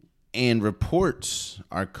 And reports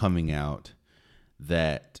are coming out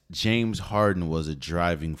that James Harden was a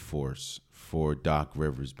driving force for Doc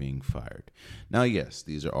Rivers being fired. Now, yes,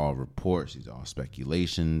 these are all reports. These are all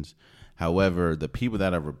speculations. However, the people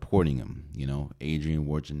that are reporting them, Adrian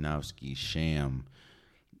Wojnarowski, Sham,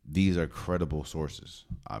 these are credible sources,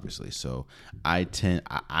 obviously. So I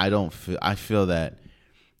feel that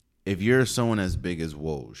if you're someone as big as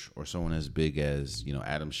Woj or someone as big as,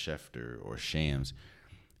 Adam Schefter or Shams,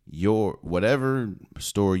 whatever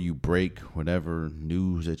story you break, whatever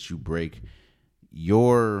news that you break,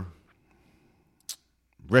 your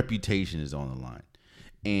reputation is on the line.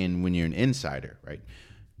 And when you're an insider, right,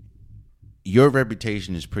 your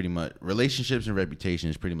reputation is pretty much, relationships and reputation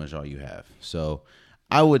is pretty much all you have. So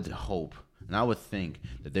I would hope and I would think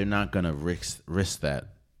that they're not going to risk that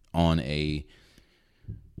on a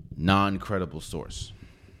non-credible source.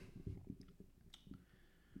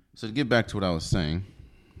 So to get back to what I was saying,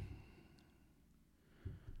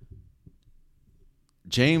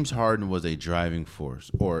 James Harden was a driving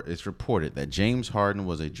force, or it's reported that James Harden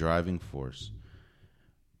was a driving force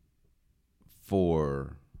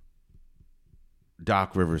for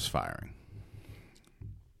Doc Rivers firing.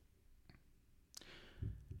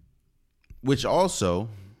 Which also,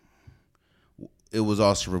 it was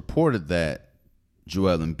also reported that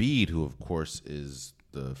Joel Embiid, who of course is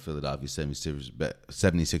the Philadelphia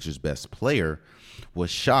 76ers best player, was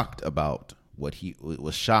shocked about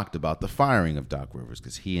the firing of Doc Rivers,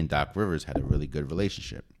 because he and Doc Rivers had a really good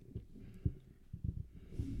relationship.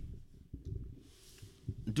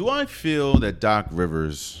 Do I feel that Doc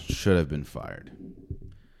Rivers should have been fired?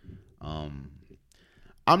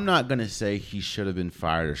 I'm not going to say he should have been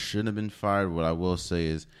fired or shouldn't have been fired. What I will say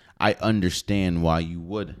is I understand why you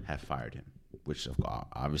would have fired him, which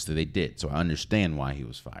obviously they did. So I understand why he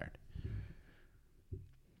was fired.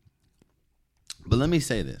 But let me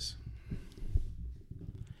say this.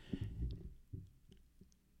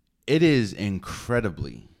 It is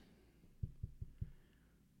incredibly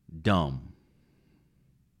dumb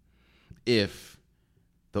if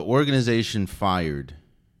the organization fired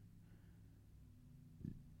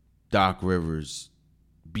Doc Rivers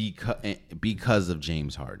because of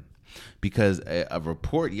James Harden. Because a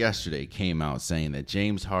report yesterday came out saying that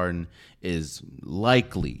James Harden is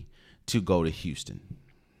likely to go to Houston.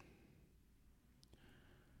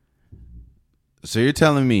 So you're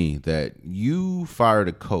telling me that you fired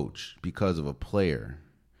a coach because of a player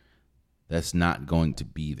that's not going to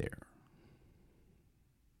be there?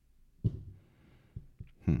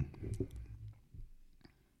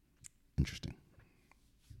 Interesting.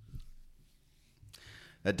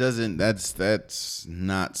 That's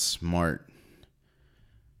not smart.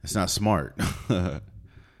 That's not smart.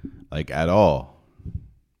 Like at all.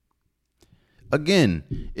 Again,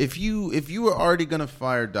 if you were already gonna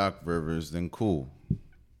fire Doc Rivers, then cool.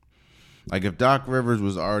 Like if Doc Rivers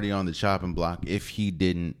was already on the chopping block, if he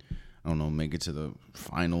didn't, I don't know, make it to the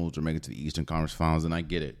finals or make it to the Eastern Conference Finals, then I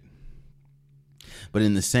get it. But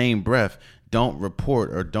in the same breath, don't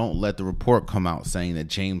report or don't let the report come out saying that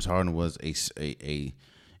James Harden was a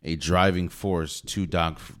driving force to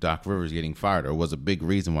Doc Rivers getting fired, or was a big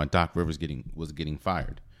reason why Doc Rivers was getting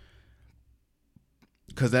fired.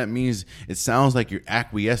 Because that means it sounds like you're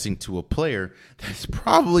acquiescing to a player that's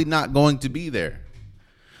probably not going to be there.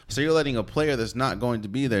 So you're letting a player that's not going to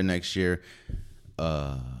be there next year,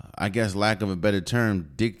 I guess lack of a better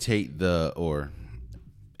term, dictate or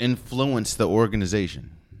influence the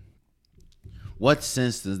organization. What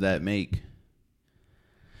sense does that make?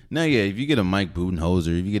 Now, yeah, if you get a Mike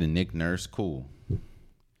Budenholzer, if you get a Nick Nurse, cool.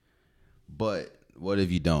 But what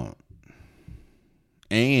if you don't?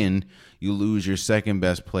 And you lose your second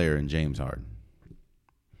best player in James Harden,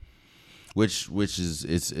 which is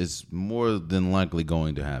it's more than likely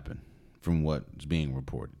going to happen from what's being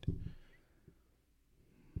reported.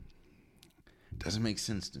 Doesn't make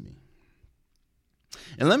sense to me.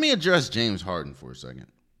 And let me address James Harden for a second.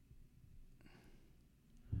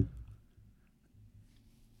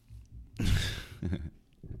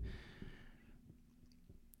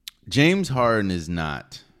 James Harden is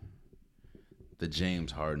not the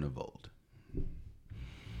James Harden of old.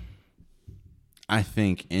 I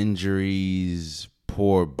think injuries,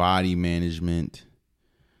 poor body management,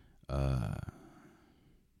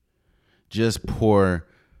 just poor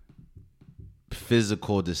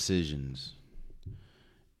physical decisions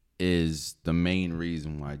is the main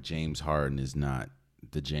reason why James Harden is not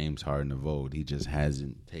the James Harden of old. He just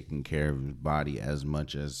hasn't taken care of his body as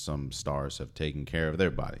much as some stars have taken care of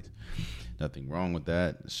their bodies. Nothing wrong with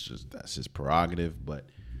that. It's just that's his prerogative, but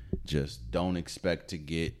just don't expect to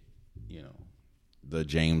get, the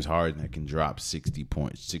James Harden that can drop 60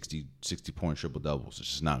 point triple doubles. It's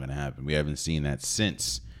just not going to happen. We haven't seen that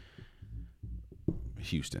since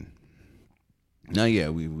Houston. Now, yeah,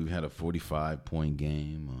 we've had a 45-point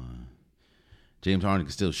game. James Harden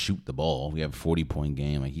can still shoot the ball. We have a 40-point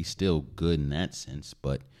game. Like, he's still good in that sense,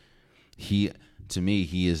 but to me,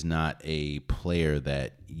 he is not a player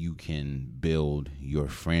that you can build your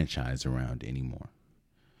franchise around anymore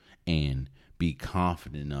and be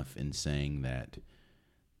confident enough in saying that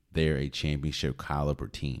they're a championship caliber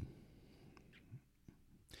team.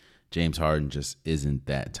 James Harden just isn't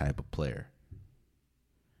that type of player.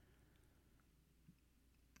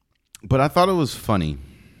 But I thought it was funny.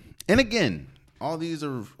 And again, all these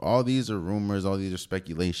are rumors, all these are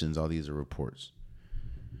speculations, all these are reports.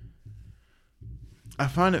 I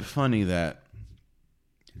find it funny that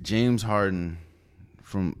James Harden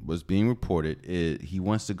was being reported he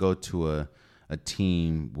wants to go to a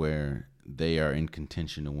team where they are in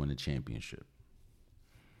contention to win a championship.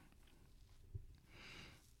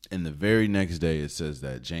 And the very next day it says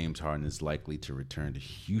that James Harden is likely to return to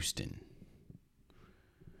Houston.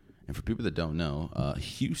 And for people that don't know,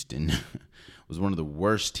 Houston was one of the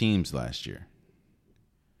worst teams last year.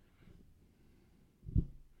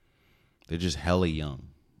 They're just hella young,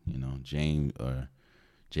 Jalen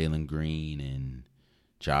Green and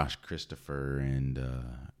Josh Christopher and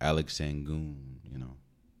Alex Sengun,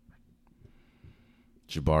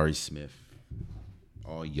 Jabari Smith,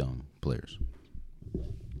 all young players.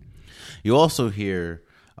 You also hear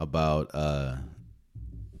about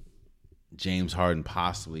James Harden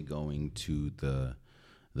possibly going to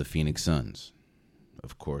the Phoenix Suns,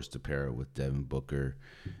 of course, to pair it with Devin Booker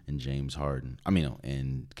and James Harden.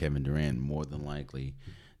 And Kevin Durant. More than likely,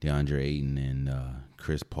 DeAndre Ayton and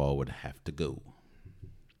Chris Paul would have to go.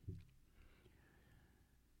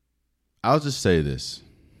 I'll just say this.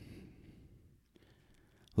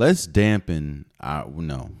 Let's dampen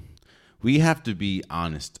we have to be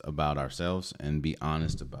honest about ourselves and be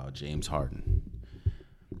honest about James Harden.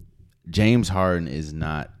 James Harden is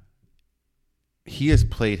not he has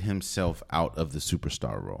played himself out of the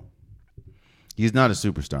superstar role. He's not a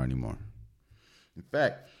superstar anymore. In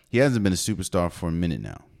fact, he hasn't been a superstar for a minute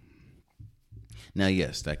now. Now,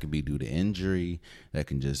 yes, that could be due to injury. That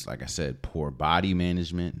can just, like I said, poor body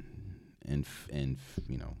management and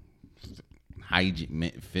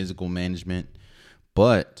hygiene, physical management.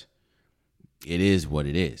 But it is what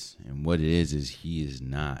it is. And what it is he is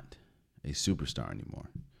not a superstar anymore.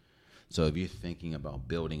 So if you're thinking about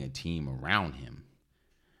building a team around him,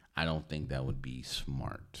 I don't think that would be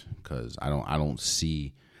smart, because I don't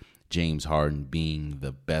see James Harden being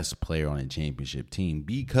the best player on a championship team,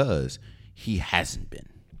 because he hasn't been.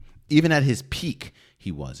 Even at his peak,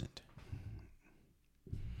 he wasn't.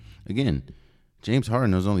 Again, James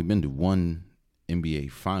Harden has only been to one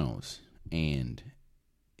NBA Finals, and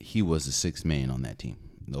he was the sixth man on that team,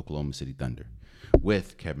 the Oklahoma City Thunder,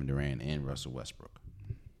 with Kevin Durant and Russell Westbrook.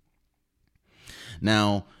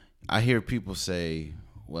 Now, I hear people say,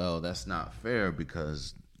 well, that's not fair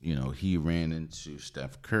because, he ran into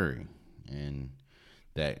Steph Curry and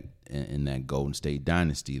that in that Golden State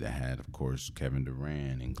dynasty that had, of course, Kevin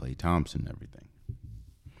Durant and Klay Thompson and everything.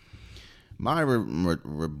 My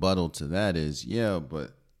rebuttal to that is, yeah,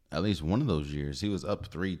 but at least one of those years he was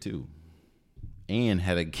up 3-2 and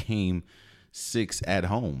had a game 6 at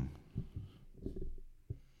home.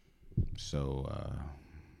 So,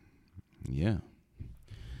 yeah.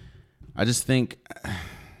 I just think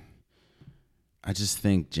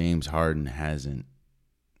James Harden hasn't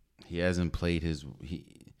played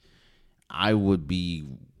I would be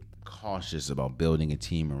cautious about building a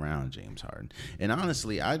team around James Harden. And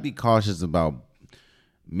honestly, I'd be cautious about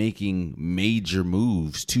making major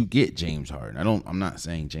moves to get James Harden. I'm not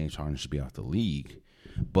saying James Harden should be off the league,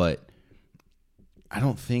 but I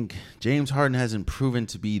don't think James Harden hasn't proven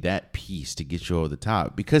to be that piece to get you over the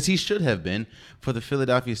top, because he should have been for the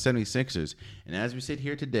Philadelphia 76ers. And as we sit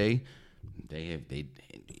here today, they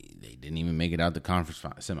didn't even make it out the conference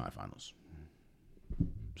semifinals.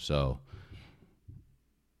 So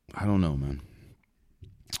I don't know, man.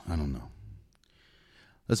 I don't know.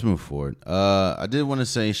 Let's move forward. I did want to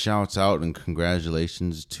say shouts out and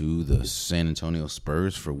congratulations to the San Antonio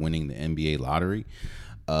Spurs for winning the NBA lottery.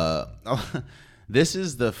 This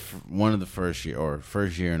is one of the first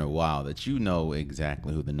year in a while that you know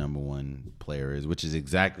exactly who the number one player is, which is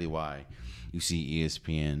exactly why you see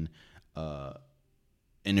ESPN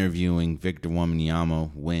interviewing Victor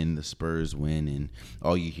Wembanyama when the Spurs win, and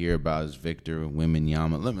all you hear about is Victor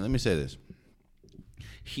Wembanyama. Let me say this.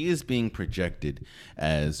 He is being projected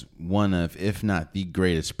as one of, if not the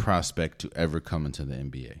greatest prospect to ever come into the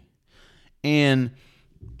NBA. And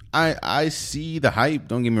I see the hype,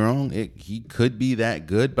 don't get me wrong. He could be that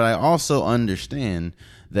good, but I also understand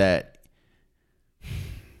that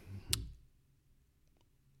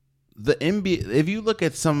the NBA, if you look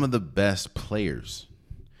at some of the best players,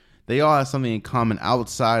 they all have something in common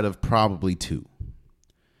outside of probably two.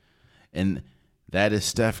 And that is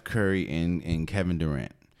Steph Curry and Kevin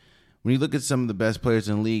Durant. When you look at some of the best players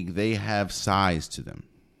in the league, they have size to them.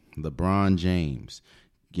 LeBron James,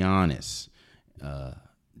 Giannis,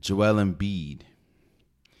 Joel Embiid.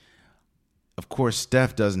 Of course,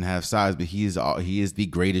 Steph doesn't have size, but he is the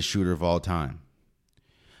greatest shooter of all time.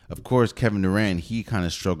 Of course, Kevin Durant, he kind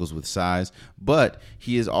of struggles with size, but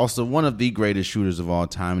he is also one of the greatest shooters of all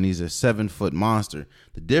time, and he's a 7-foot monster.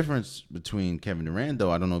 The difference between Kevin Durant,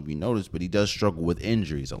 though, I don't know if you noticed, but he does struggle with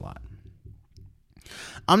injuries a lot.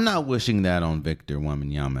 I'm not wishing that on Victor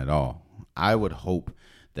Wembanyama at all. I would hope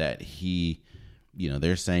that he,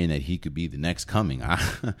 they're saying that he could be the next coming.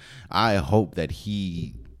 I hope that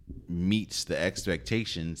he meets the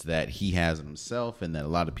expectations that he has on himself and that a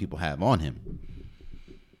lot of people have on him.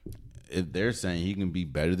 If they're saying he can be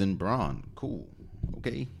better than Bron, cool,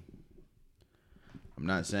 okay. I'm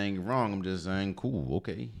not saying you're wrong. I'm just saying cool,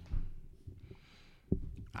 okay.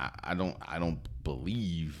 I don't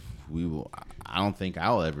believe we will. I don't think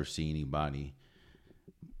I'll ever see anybody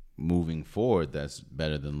moving forward that's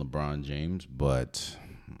better than LeBron James, but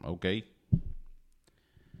okay.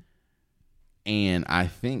 And I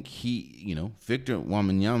think Victor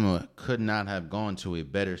Wembanyama could not have gone to a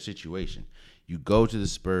better situation. You go to the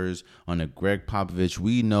Spurs on a Greg Popovich.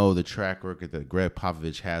 We know the track record that Greg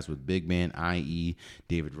Popovich has with big man, i.e.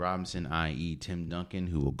 David Robinson, i.e. Tim Duncan,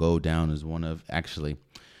 who will go down as one of, actually,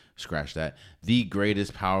 scratch that, the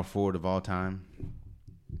greatest power forward of all time.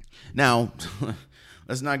 Now,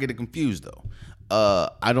 let's not get it confused, though.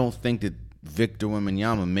 I don't think that Victor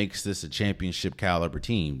Wembanyama makes this a championship caliber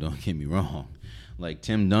team. Don't get me wrong. Like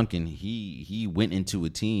Tim Duncan, he went into a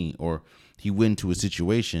team, or he went into a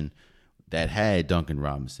situation that had Duncan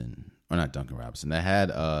Robinson or not Duncan Robinson, that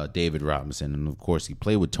had David Robinson, and of course he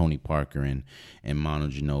played with Tony Parker and Manu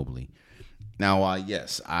Ginobili. Now,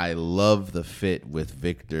 yes, I love the fit with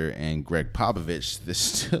Victor and Greg Popovich.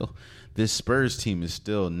 This Spurs team is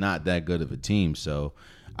still not that good of a team, so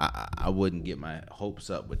I wouldn't get my hopes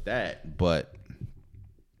up with that. But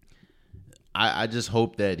I just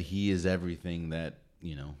hope that he is everything that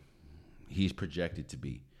he's projected to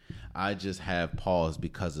be. I just have pause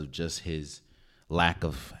because of just his lack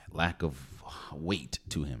of weight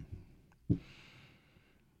to him.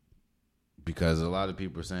 Because a lot of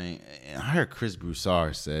people are saying, I heard Chris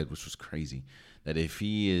Broussard said, which was crazy, that if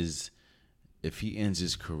he ends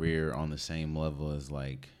his career on the same level as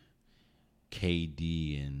like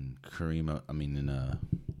KD and Akeem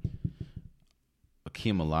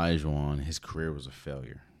Olajuwon, his career was a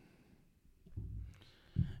failure.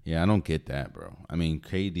 Yeah, I don't get that, bro. I mean,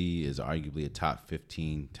 KD is arguably a top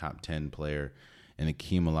 15, top 10 player, and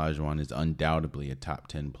Akeem Olajuwon is undoubtedly a top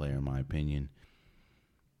 10 player in my opinion.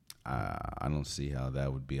 I don't see how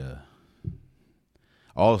that would be a.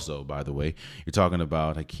 Also, by the way, you're talking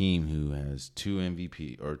about Hakeem, who has 2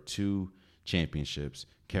 MVP or 2 championships.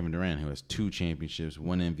 Kevin Durant, who has 2 championships,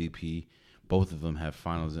 1 MVP. Both of them have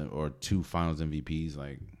finals or 2 finals MVPs.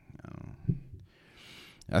 Like,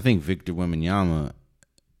 I think Victor Wembanyama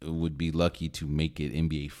would be lucky to make it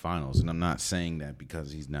NBA Finals, and I'm not saying that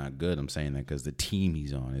because he's not good. I'm saying that because the team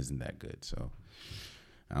he's on isn't that good. So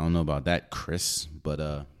I don't know about that, Chris, but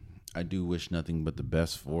I do wish nothing but the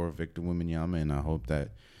best for Victor Wembanyama, and I hope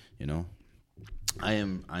that, I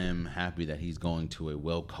am happy that he's going to a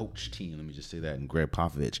well-coached team. Let me just say that. And Greg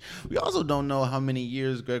Popovich. We also don't know how many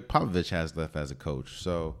years Greg Popovich has left as a coach,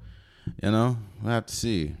 so we'll have to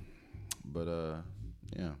see. But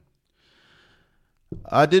yeah,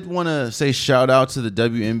 I did want to say shout out to the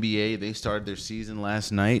WNBA. They started their season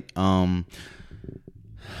last night.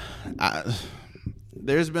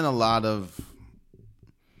 There's been a lot of,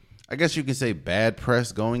 I guess you can say, bad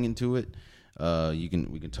press going into it. We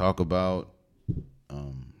can talk about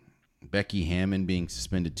Becky Hammon being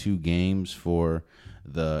suspended 2 games for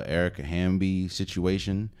the Erica Hamby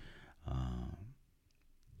situation.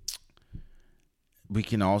 We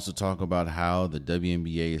can also talk about how the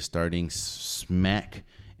WNBA is starting smack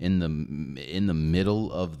in the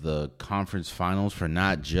middle of the conference finals for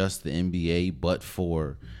not just the NBA but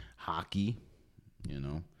for hockey.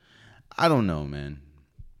 I don't know, man.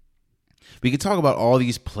 We could talk about all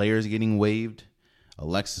these players getting waived.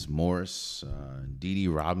 Alexis Morris, Dee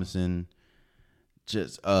Robinson,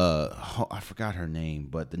 I forgot her name,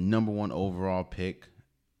 but the number 1 overall pick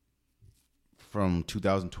from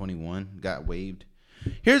 2021 got waived.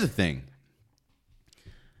 Here's the thing.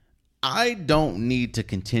 I don't need to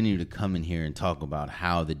continue to come in here and talk about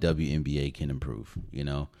how the WNBA can improve,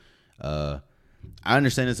 I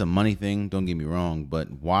understand it's a money thing, don't get me wrong, but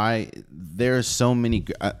why there's so many,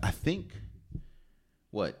 I think,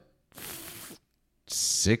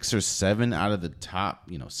 6 or 7 out of the top,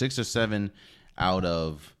 6 or 7 out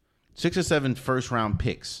of 6 or 7 first round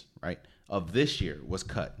picks, right, of this year was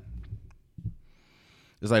cut.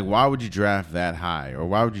 It's like, why would you draft that high? Or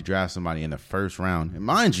why would you draft somebody in the first round? And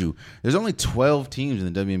mind you, there's only 12 teams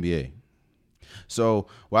in the WNBA. So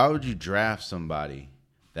why would you draft somebody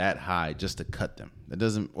that high just to cut them?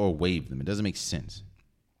 Or waive them. It doesn't make sense.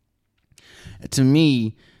 To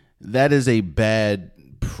me, that is a bad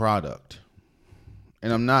product.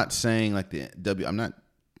 And I'm not saying like I'm not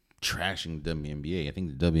trashing the WNBA. I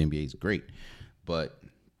think the WNBA is great. But,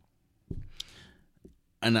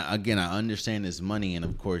 and again, I understand this money, and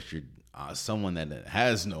of course you're someone that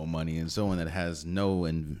has no money and someone that has no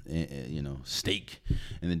stake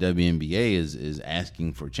in the WNBA is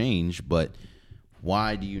asking for change. But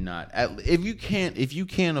why do you not, if you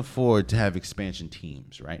can't afford to have expansion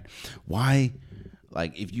teams, right? Why,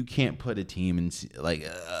 like, if you can't put a team in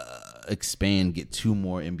expand, get 2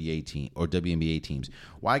 more NBA team or WNBA teams,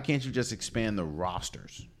 why can't you just expand the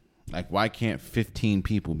rosters? Like, why can't 15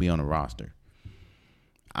 people be on a roster?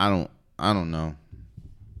 I don't know.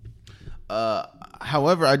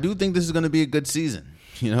 However, I do think this is going to be a good season.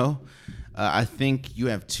 I think you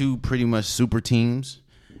have 2 pretty much super teams,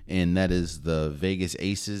 and that is the Vegas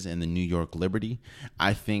Aces and the New York Liberty.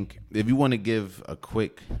 I think if you want to give a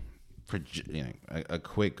quick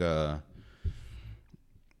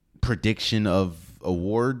prediction of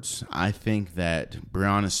awards, I think that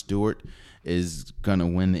Breonna Stewart is going to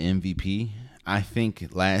win the MVP. I think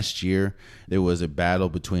last year there was a battle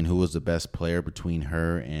between who was the best player between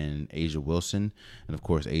her and A'ja Wilson, and of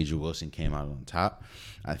course A'ja Wilson came out on top.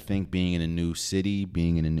 I think being in a new city,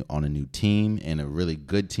 being on a new team, and a really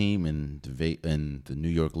good team in the New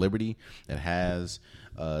York Liberty that has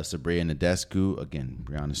Sabria Nadescu, again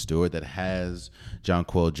Breonna Stewart, that has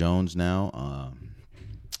Jonquel Jones now,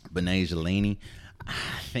 Benasia Laney.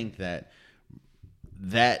 I think that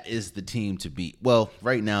is the team to beat. Well,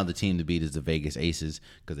 right now the team to beat is the Vegas Aces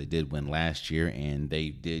because they did win last year and they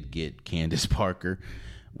did get Candace Parker,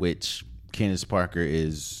 which Candace Parker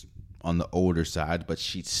is on the older side, but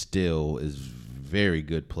she still is a very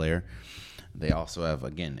good player. They also have,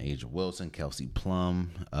 again, A'ja Wilson, Kelsey Plum.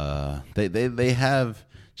 They have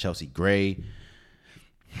Chelsea Gray.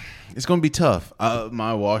 It's going to be tough.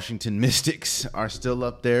 My Washington Mystics are still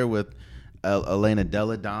up there with Elena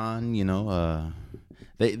Delle Donne,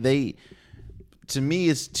 They to me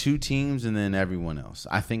it's two teams and then everyone else.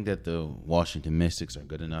 I think that the Washington Mystics are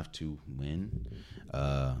good enough to win,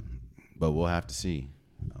 but we'll have to see.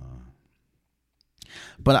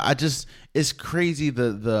 But it's crazy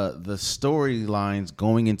the storylines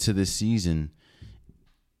going into this season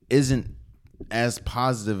isn't as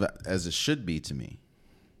positive as it should be to me.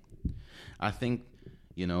 I think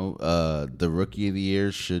the rookie of the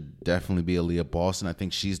year should definitely be Aaliyah Boston. I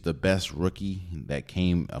think she's the best rookie that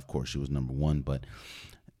came. Of course, she was number one, but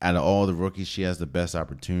out of all the rookies, she has the best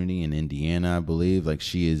opportunity in Indiana, I believe. Like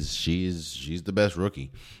she's the best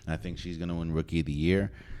rookie. And I think she's going to win rookie of the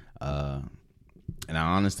year. And I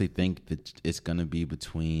honestly think that it's going to be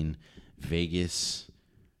between Vegas.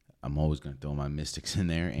 I'm always going to throw my Mystics in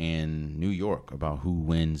there, and New York about who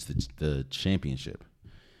wins the championship.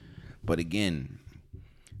 But again,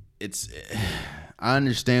 I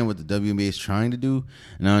understand what the WNBA is trying to do,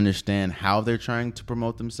 and I understand how they're trying to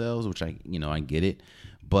promote themselves, which I get it.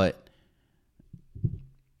 But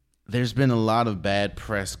there's been a lot of bad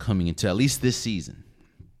press coming into at least this season,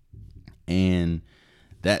 and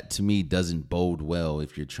that to me doesn't bode well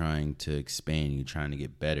if you're trying to expand, you're trying to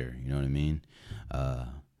get better. You know what I mean?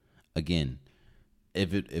 Again,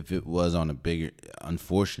 if it was on a bigger,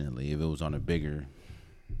 unfortunately, if it was on a bigger.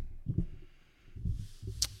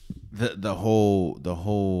 The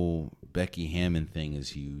whole Becky Hammon thing is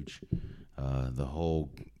huge.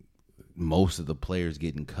 Most of the players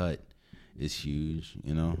getting cut is huge,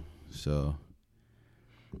 So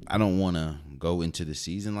I don't want to go into the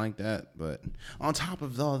season like that. But on top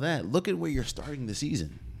of all that, look at where you're starting the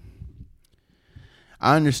season.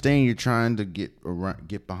 I understand you're trying to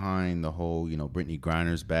get behind the whole, Brittany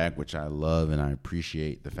Griner's back, which I love and I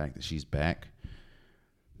appreciate the fact that she's back.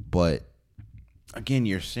 But again,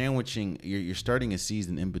 you're starting a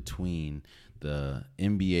season in between the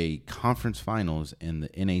NBA Conference Finals and the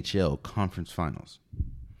NHL Conference Finals,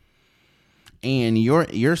 and the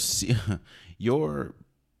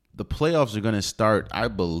playoffs are going to start, I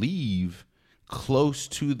believe, close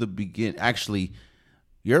to the begin. Actually,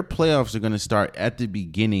 your playoffs are going to start at the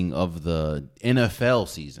beginning of the NFL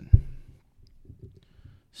season.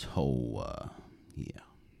 So, yeah.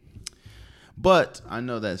 But I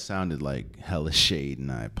know that sounded like hella shade,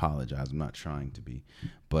 and I apologize. I'm not trying to be.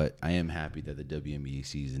 But I am happy that the WNBA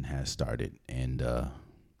season has started. And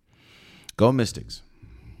go Mystics.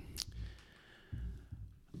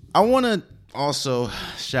 I want to also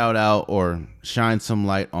shout out or shine some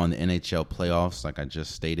light on the NHL playoffs, like I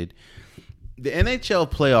just stated. The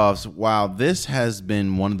NHL playoffs, while this has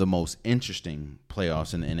been one of the most interesting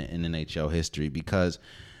playoffs in NHL history, because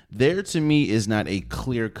there, to me, is not a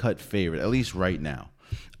clear-cut favorite, at least right now.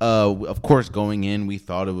 Of course, going in, I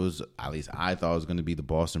thought it was going to be the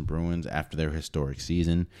Boston Bruins after their historic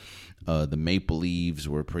season. The Maple Leafs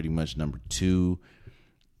were pretty much number 2.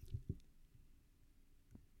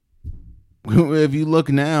 If you look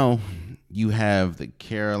now, you have the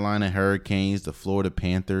Carolina Hurricanes, the Florida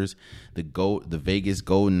Panthers, the Vegas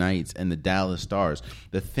Golden Knights, and the Dallas Stars.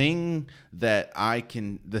 The thing that I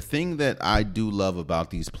do love about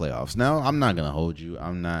these playoffs. Now, I'm not gonna hold you.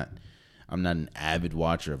 I'm not an avid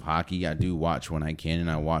watcher of hockey. I do watch when I can, and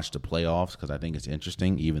I watch the playoffs because I think it's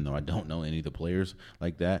interesting, even though I don't know any of the players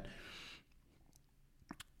like that.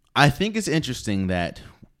 I think it's interesting that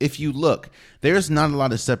if you look, there's not a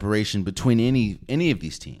lot of separation between any of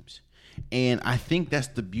these teams. And I think that's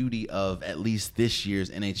the beauty of at least this year's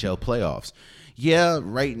NHL playoffs. Yeah,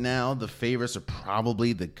 right now the favorites are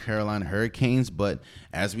probably the Carolina Hurricanes, but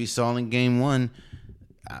as we saw in Game 1,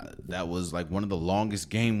 that was like one of the longest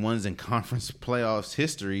Game 1s in conference playoffs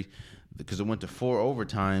history because it went to 4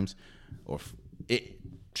 overtimes.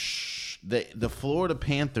 The Florida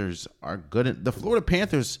Panthers are good. The Florida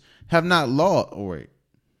Panthers have not lost.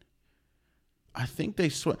 I think they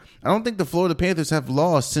swept. I don't think the Florida Panthers have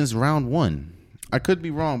lost since round one. I could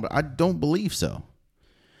be wrong, but I don't believe so.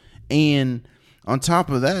 And on top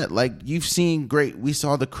of that, like, you've seen great. We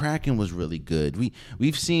saw the Kraken was really good.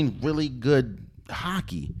 We've seen really good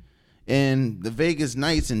hockey. And the Vegas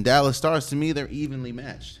Knights and Dallas Stars, to me, they're evenly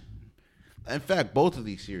matched. In fact, both of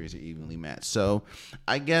these series are evenly matched. So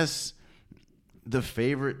I guess the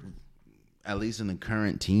favorite, at least in the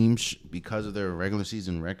current teams, because of their regular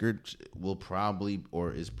season record, is probably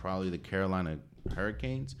the Carolina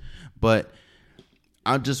Hurricanes. But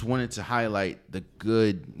I just wanted to highlight the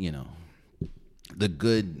good, the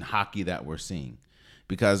good hockey that we're seeing.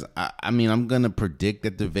 Because, I'm going to predict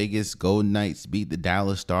that the Vegas Golden Knights beat the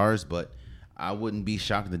Dallas Stars, but I wouldn't be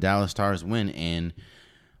shocked if the Dallas Stars win. And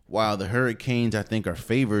while the Hurricanes, I think, are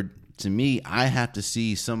favored, to me, I have to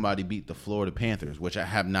see somebody beat the Florida Panthers, which I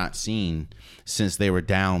have not seen since they were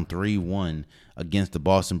down 3-1 against the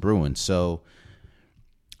Boston Bruins. So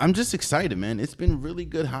I'm just excited, man. It's been really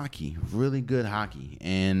good hockey, really good hockey.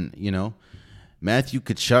 And, Matthew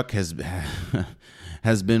Tkachuk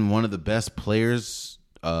has been one of the best players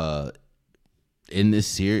in this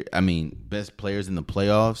series. Best players in the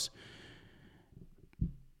playoffs.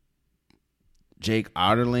 Jake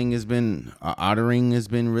Otterling has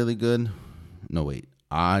been really good. No, wait,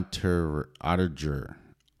 Ottinger.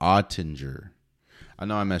 I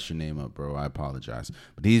know I messed your name up, bro. I apologize,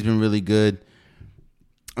 but he's been really good.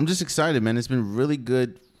 I'm just excited, man. It's been really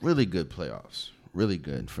good playoffs. Really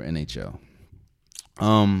good for NHL.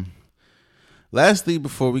 Lastly,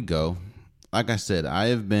 before we go, like I said, I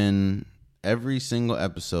have been every single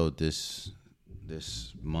episode this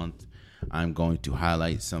month. I'm going to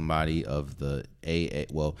highlight somebody of the AA.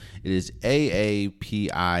 Well, it is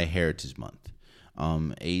AAPI Heritage Month,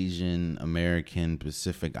 Asian American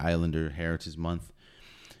Pacific Islander Heritage Month,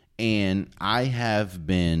 and I have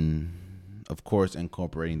been, of course,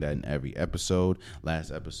 incorporating that in every episode.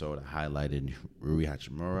 Last episode, I highlighted Rui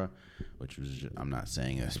Hachimura, which was, I'm not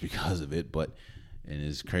saying this because of it, but it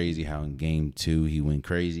is crazy how in game 2 he went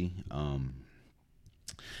crazy.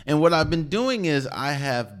 And what I've been doing is I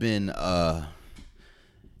have been, there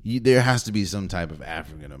has to be some type of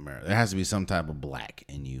African American, there has to be some type of black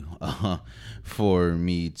in you for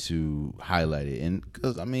me to highlight it. And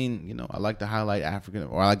because, I like to highlight African,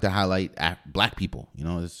 or I like to highlight black people.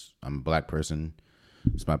 I'm a black person.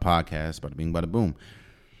 It's my podcast, bada bing, bada boom.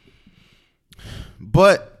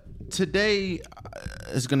 But today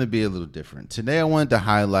is going to be a little different. Today I wanted to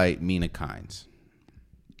highlight Mina Kimes.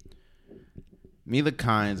 Mina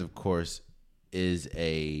Kimes, of course, is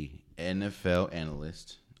a NFL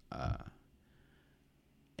analyst,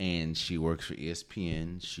 and she works for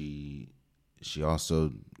ESPN. She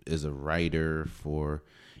also is a writer for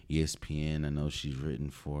ESPN. I know she's written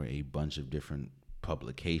for a bunch of different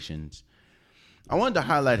publications. I wanted to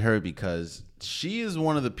highlight her because she is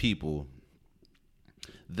one of the people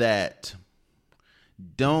that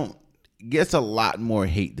gets a lot more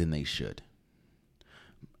hate than they should.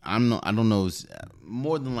 I don't know.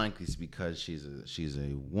 More than likely, it's because she's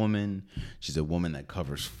a woman. She's a woman that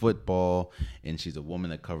covers football, and she's a woman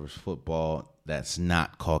that covers football that's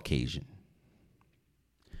not Caucasian.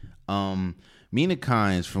 Mina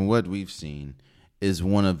Kimes, from what we've seen, is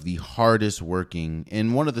one of the hardest working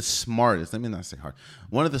and one of the smartest. Let me not say hard.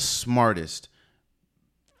 One of the smartest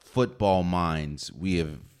football minds we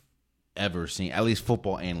have ever seen. At least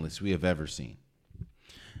football analysts we have ever seen.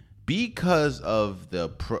 Because of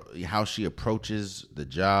how she approaches the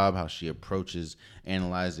job, how she approaches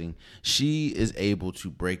analyzing, she is able to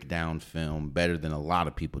break down film better than a lot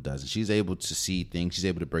of people does. And she's able to see things. She's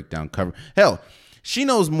able to break down cover. Hell, she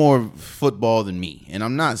knows more football than me. And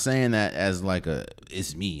I'm not saying that as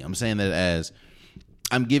it's me. I'm saying that as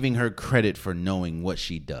I'm giving her credit for knowing what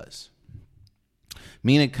she does.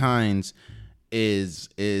 Mina Kimes is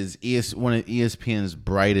one of ESPN's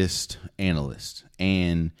brightest analysts.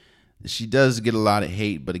 And she does get a lot of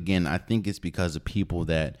hate, but again, I think it's because of people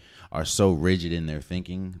that are so rigid in their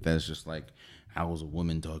thinking that it's just like, how is a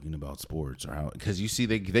woman talking about sports? Or how? Because you see,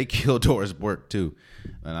 they kill Doris Burke too,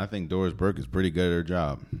 and I think Doris Burke is pretty good at her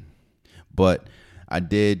job. But I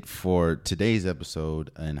did, for today's episode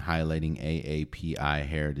and highlighting AAPI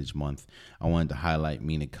Heritage Month, I wanted to highlight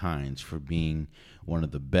Mina Kimes for being one of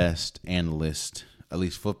the best analysts, at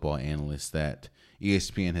least football analysts, that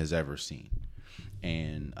ESPN has ever seen.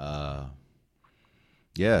 And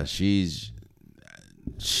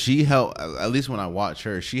she helped, at least when I watch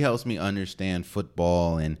her, she helps me understand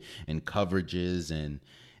football and coverages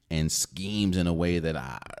and schemes in a way that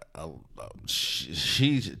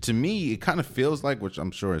she to me, it kind of feels like, which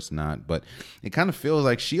I'm sure it's not, but it kind of feels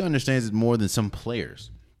like she understands it more than some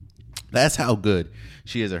players. That's how good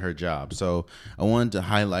she is at her job. So I wanted to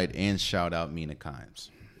highlight and shout out Mina Kimes.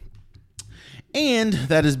 And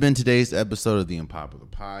that has been today's episode of the Unpopular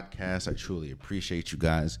Podcast. I truly appreciate you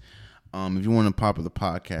guys. If you want a Popular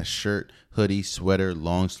Podcast shirt, hoodie, sweater,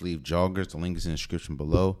 long sleeve joggers, the link is in the description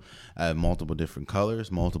below. I have multiple different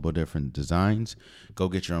colors, multiple different designs. Go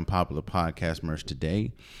get your Unpopular Podcast merch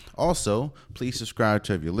today. Also, please subscribe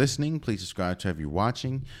to if you're listening. Please subscribe to if you're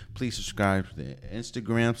watching. Please subscribe to the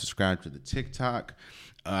Instagram. Subscribe to the TikTok.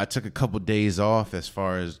 I took a couple days off as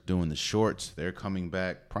far as doing the shorts. They're coming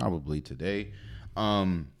back probably today.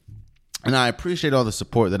 And I appreciate all the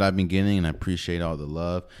support that I've been getting, and I appreciate all the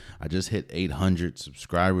love. I just hit 800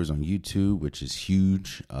 subscribers on YouTube, which is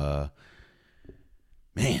huge. Man,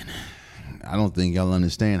 I don't think y'all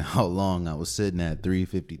understand how long I was sitting at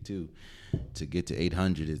 352. To get to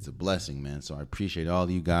 800 is a blessing, man. So I appreciate all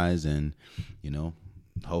of you guys, and,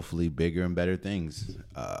 hopefully bigger and better things.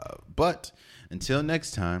 But until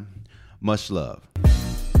next time, much love.